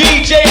is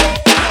DJ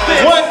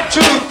 1,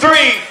 2, 3.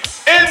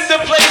 In the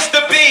place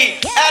to be,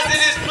 as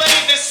it is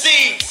plain to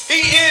see. He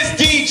is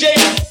DJ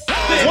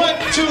 1,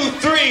 2,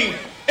 3.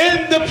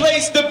 In the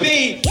place to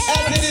be,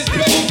 as it is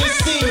plain to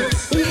see.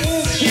 He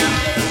is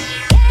DJ.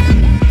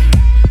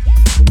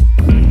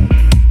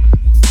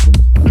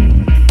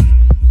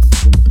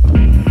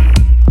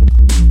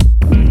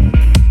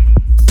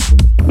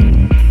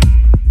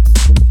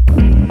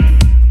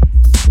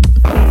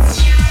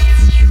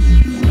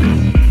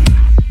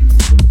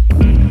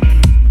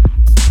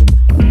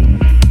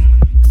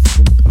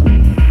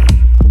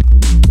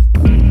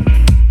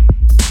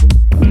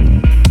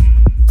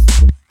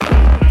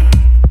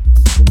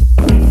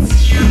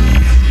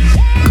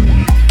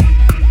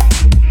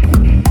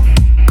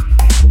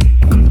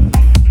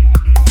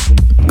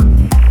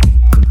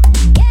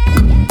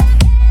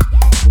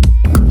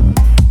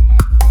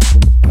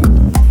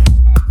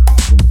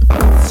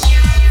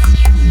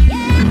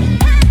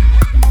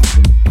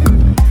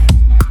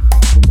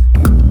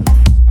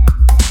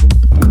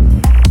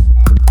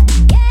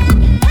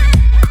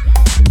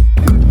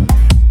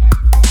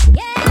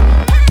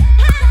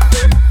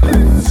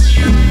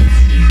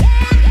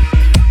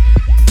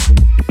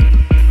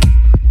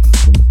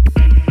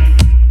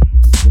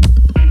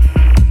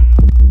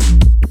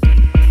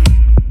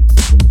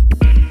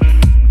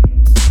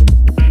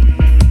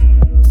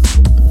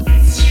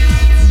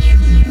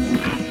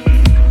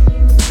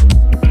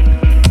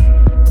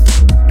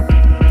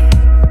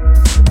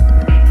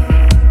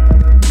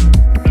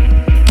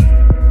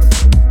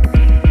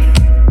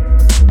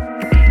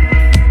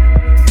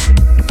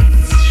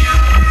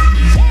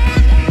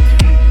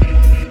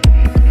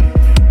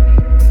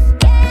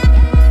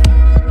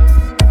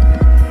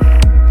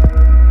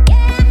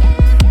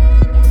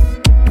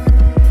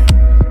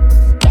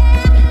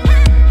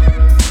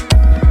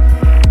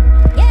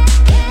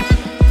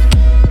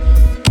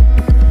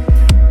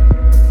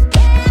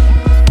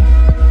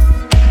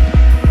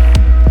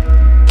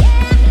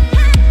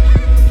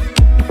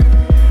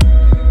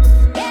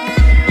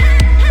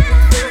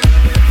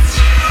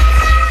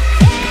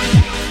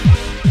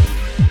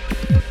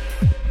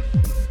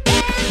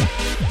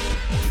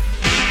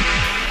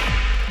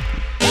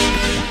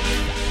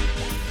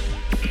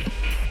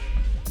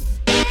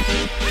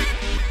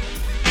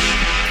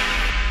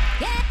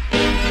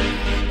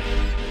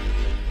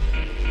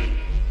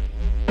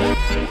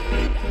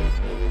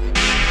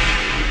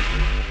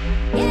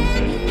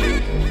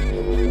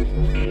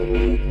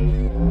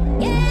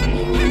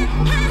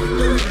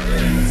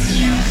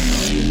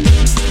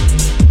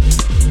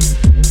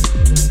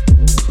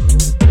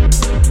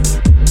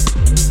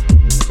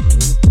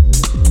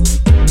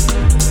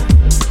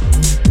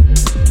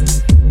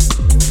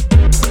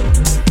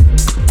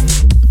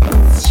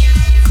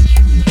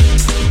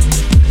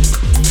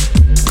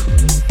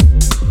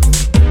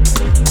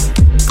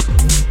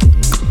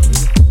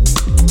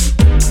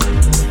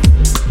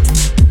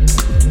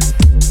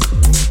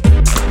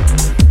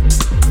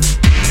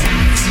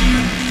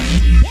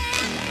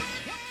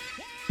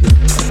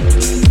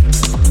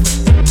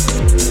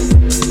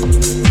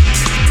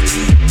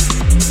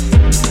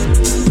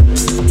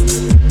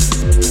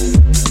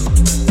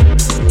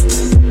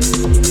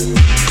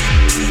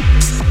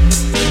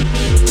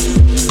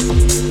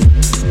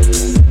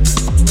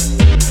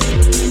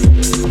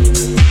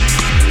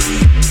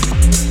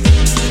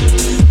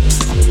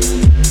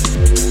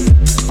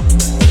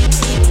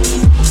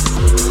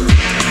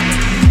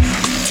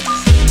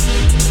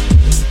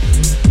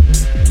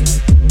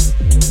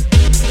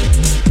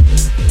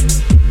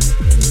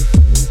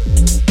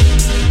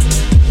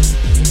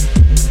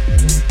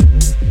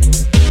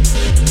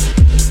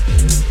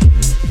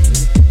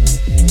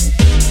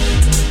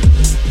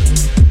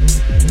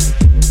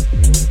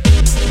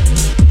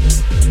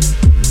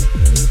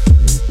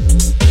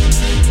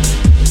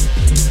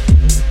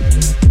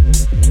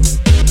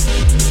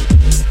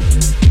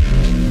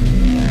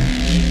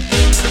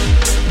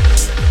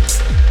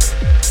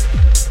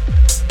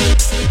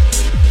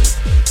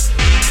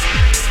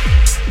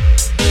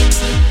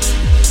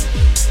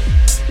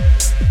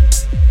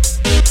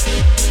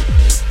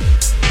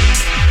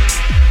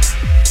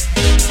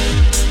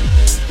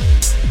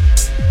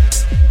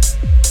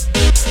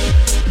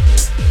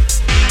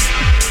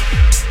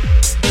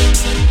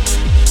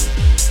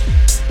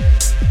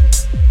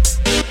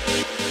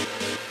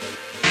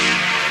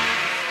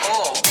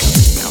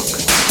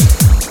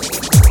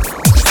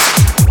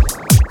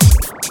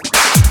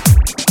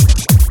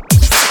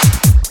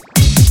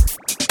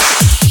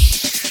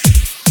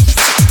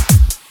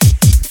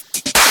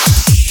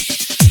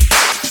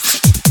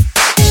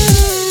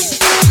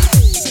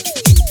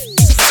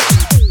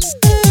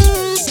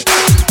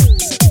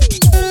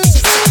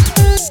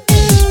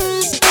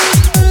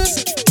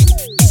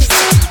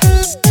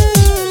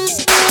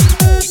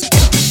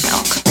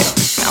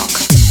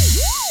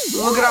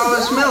 Look at all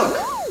this milk.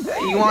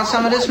 You want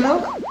some of this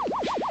milk?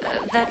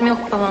 That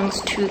milk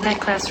belongs to that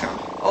classroom.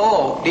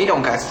 Oh, they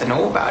don't got to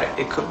know about it.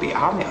 It could be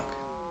our milk.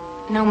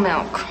 No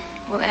milk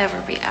will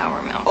ever be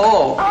our milk.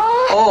 Oh.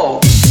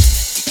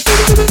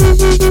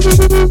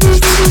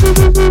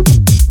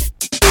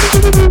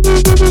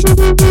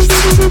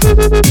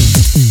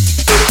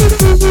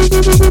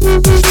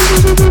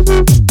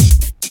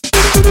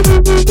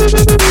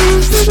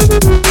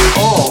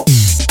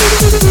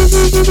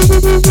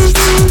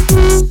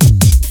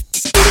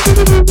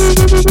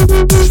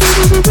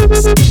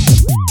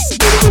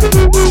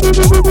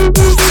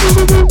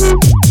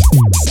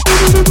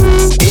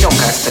 You don't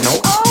got to know.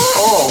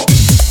 Oh,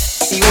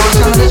 you want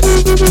some of this?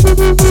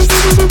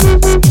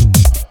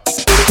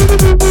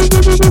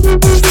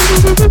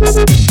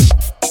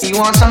 You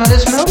want some of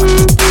this milk?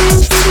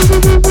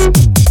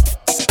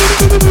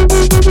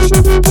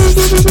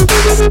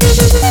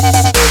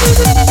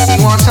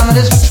 You want some of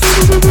this?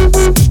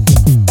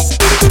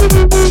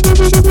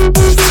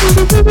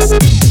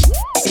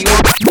 You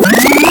want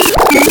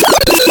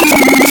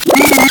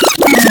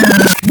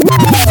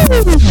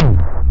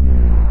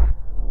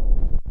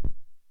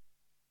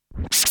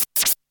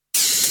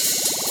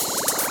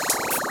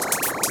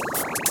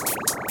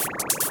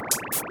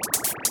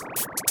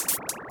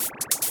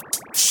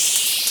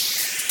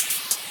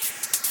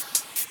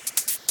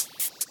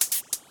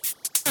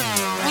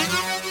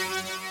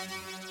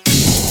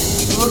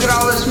Look at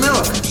all this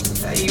milk.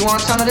 You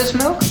want some of this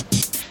milk?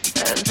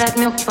 That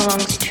milk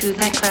belongs to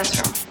that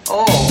classroom.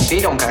 Oh,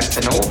 they don't got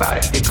to know about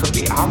it. It could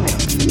be our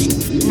milk.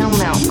 No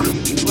milk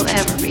will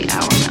ever be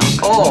our milk.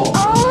 Oh.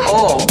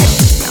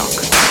 Milk.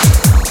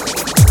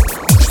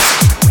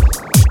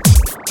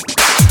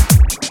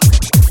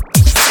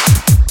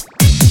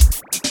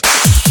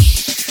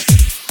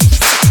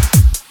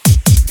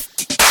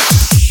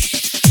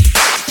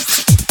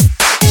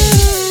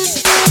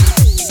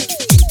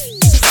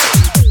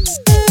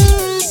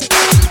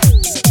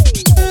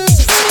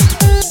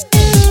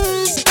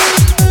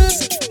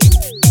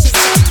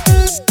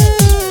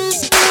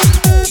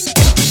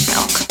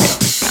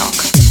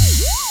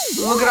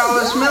 Look at all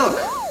this milk.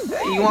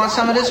 You want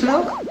some of this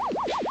milk?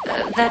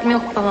 That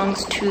milk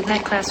belongs to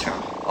that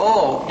classroom.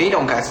 Oh, they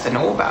don't got to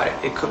know about it.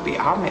 It could be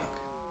our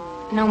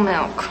milk. No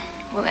milk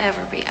will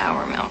ever be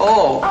our milk.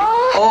 Oh.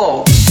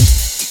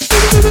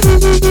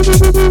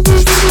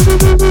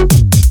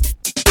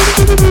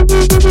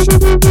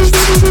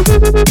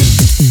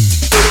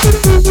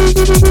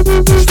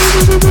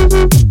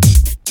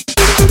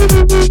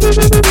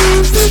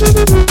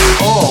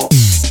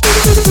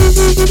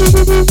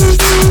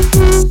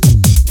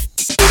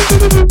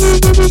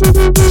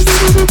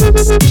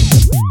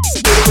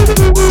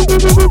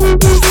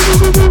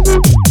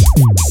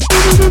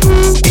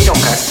 You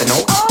don't got to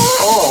know.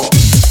 Oh,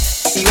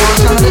 you want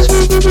some of this?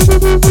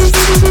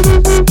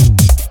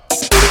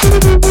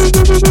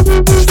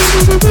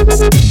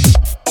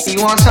 You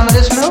want some of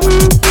this milk?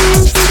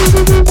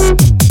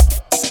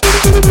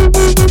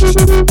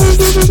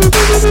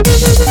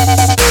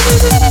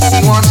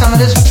 You want some of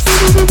this?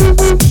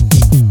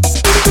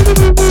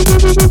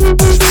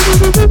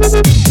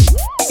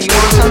 You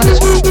want some of this?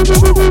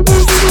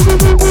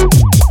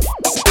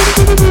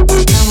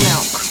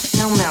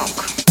 No milk.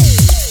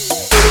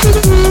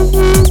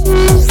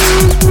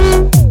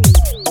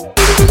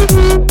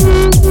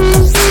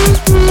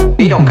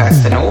 You don't got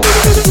to know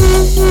about it.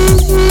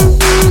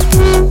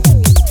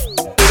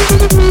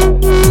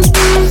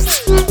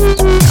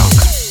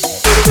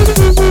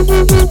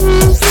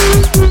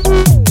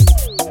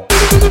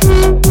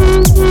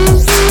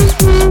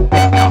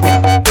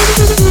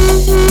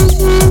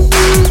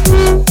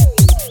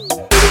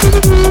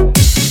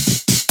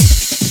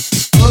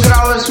 Look at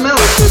all this milk.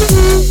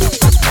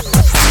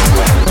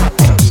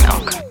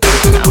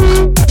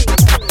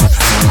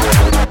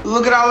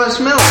 Look at all this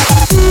milk.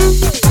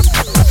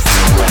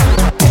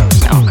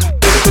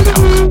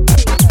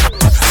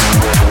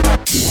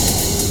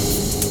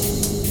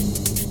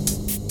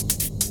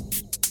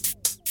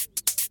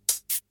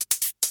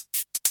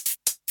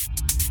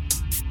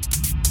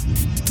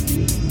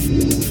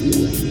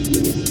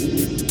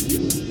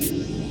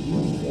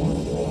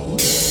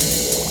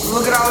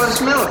 Look at all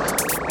this milk.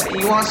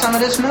 You want some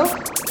of this milk?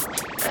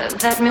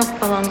 That milk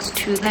belongs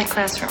to that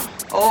classroom.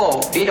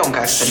 Oh, they don't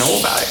got to know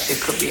about it.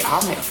 It could be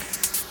our milk.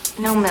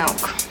 No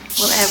milk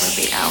will ever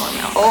be our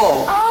milk.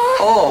 Oh.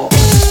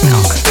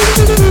 Milk.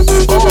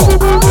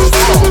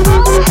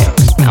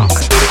 Milk.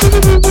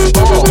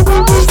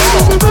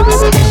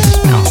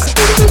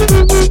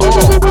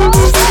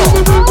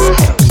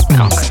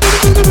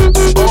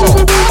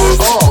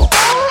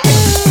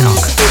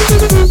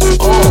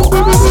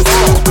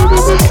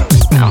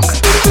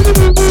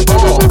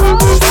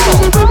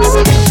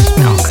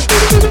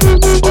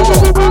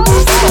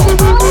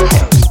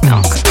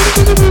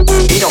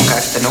 They don't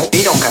got to know.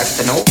 They don't got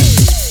to know.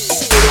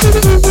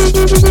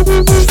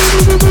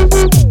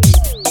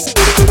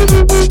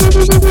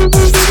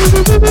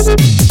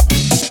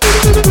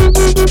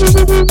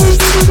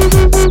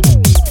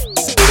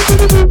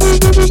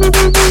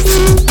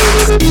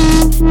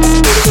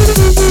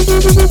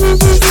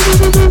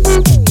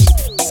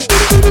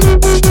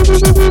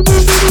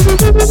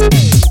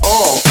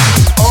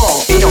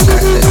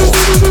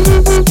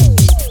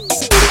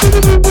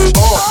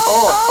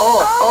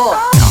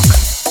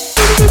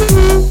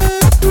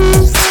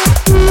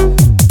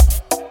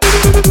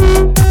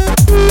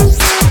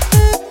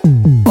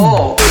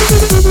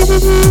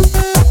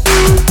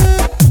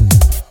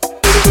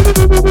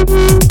 You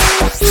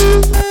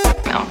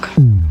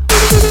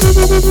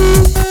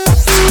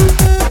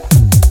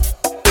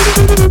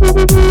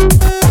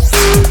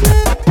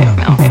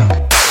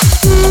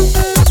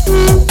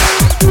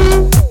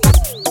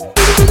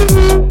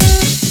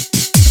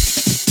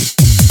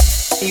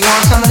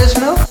want some of this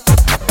milk?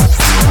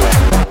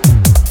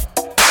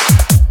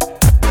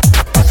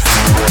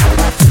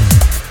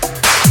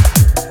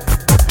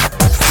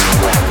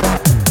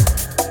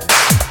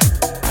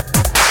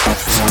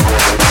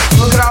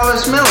 Look at all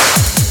this milk.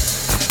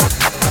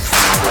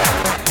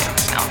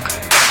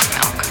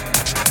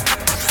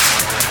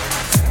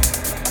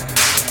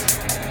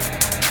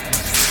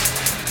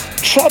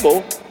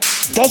 Trouble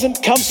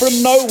doesn't come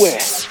from nowhere.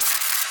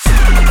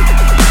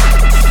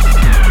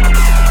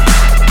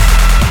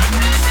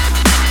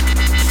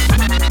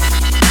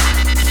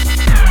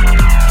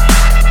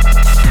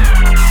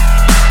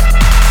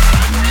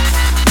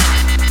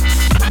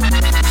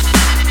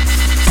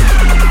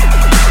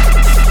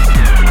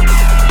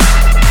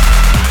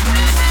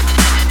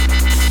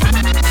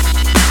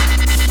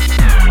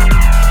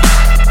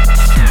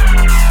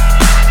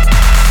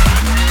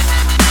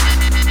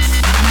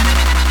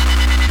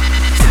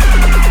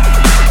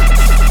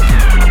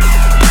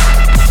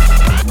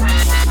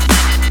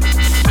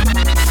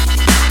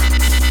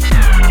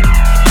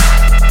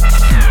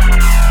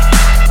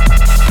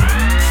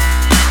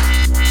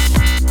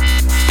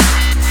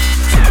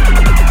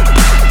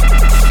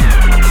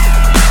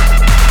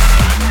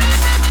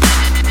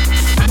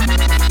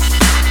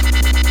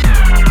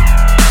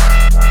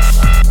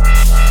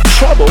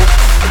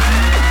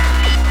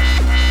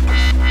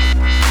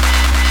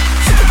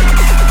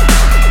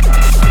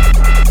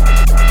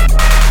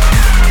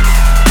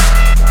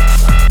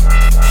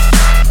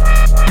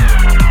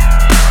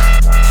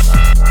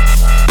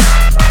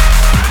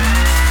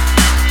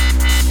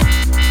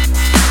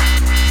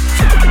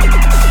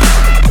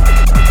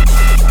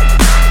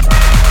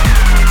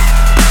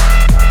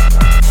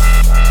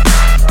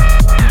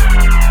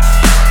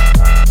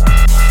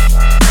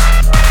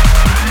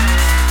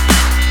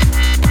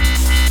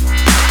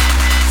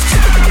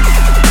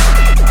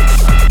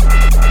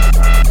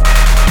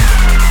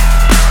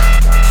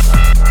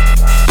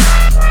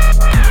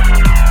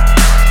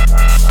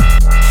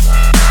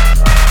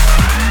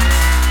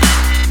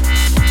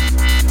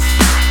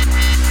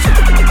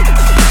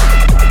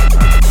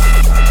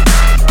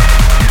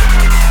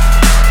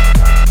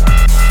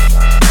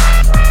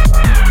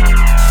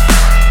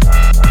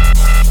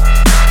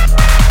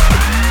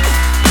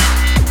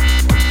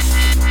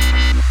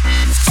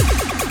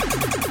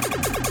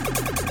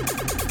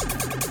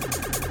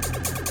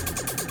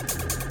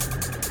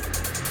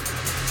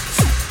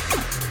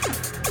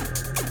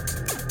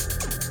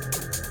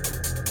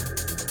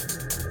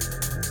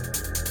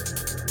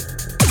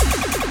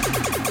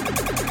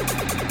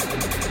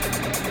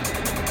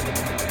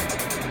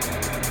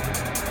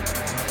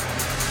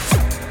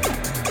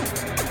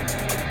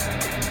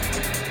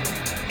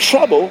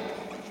 Trouble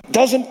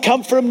doesn't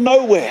come from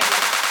nowhere.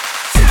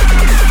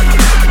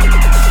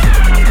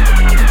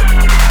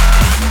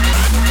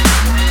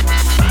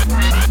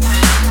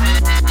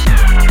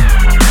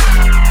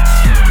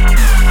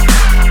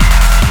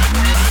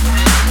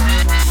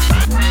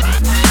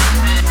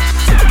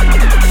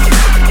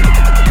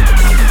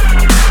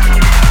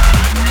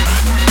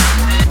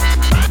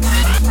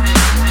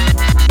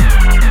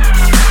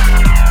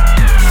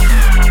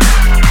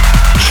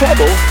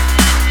 Trouble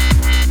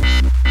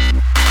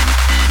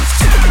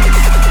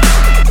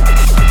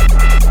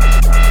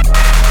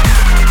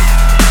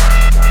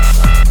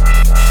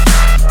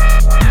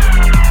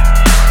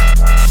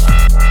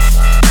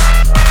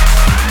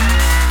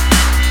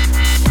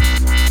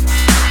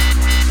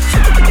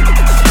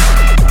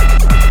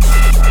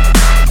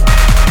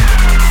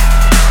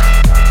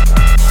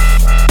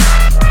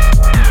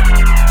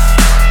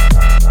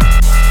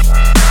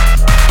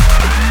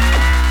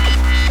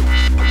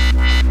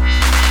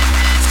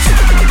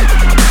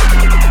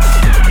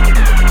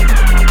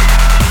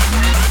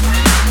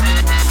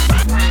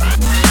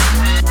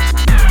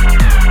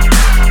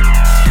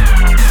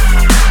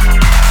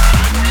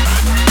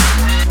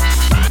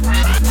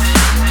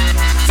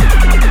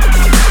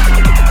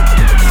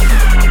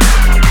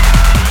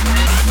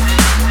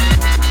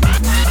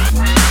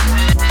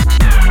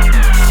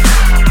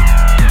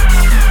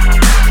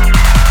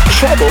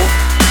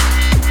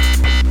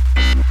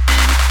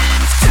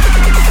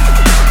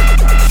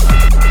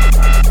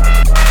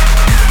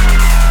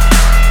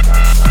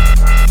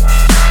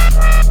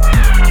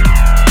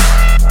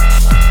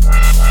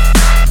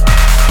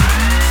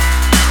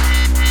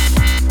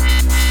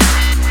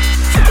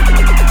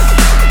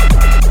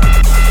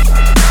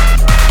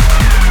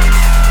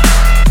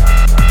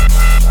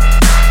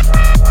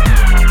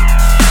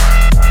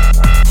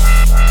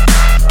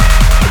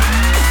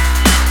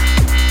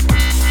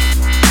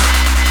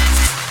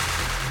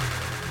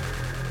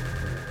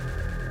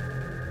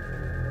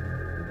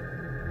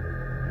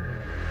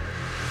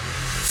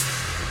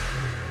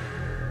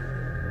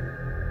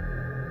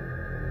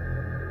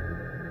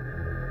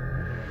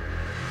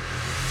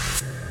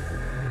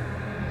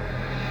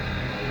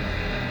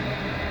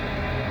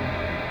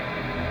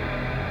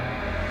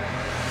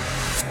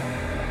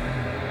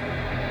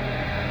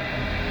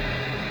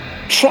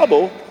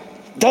Trouble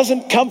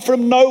doesn't come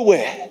from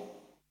nowhere.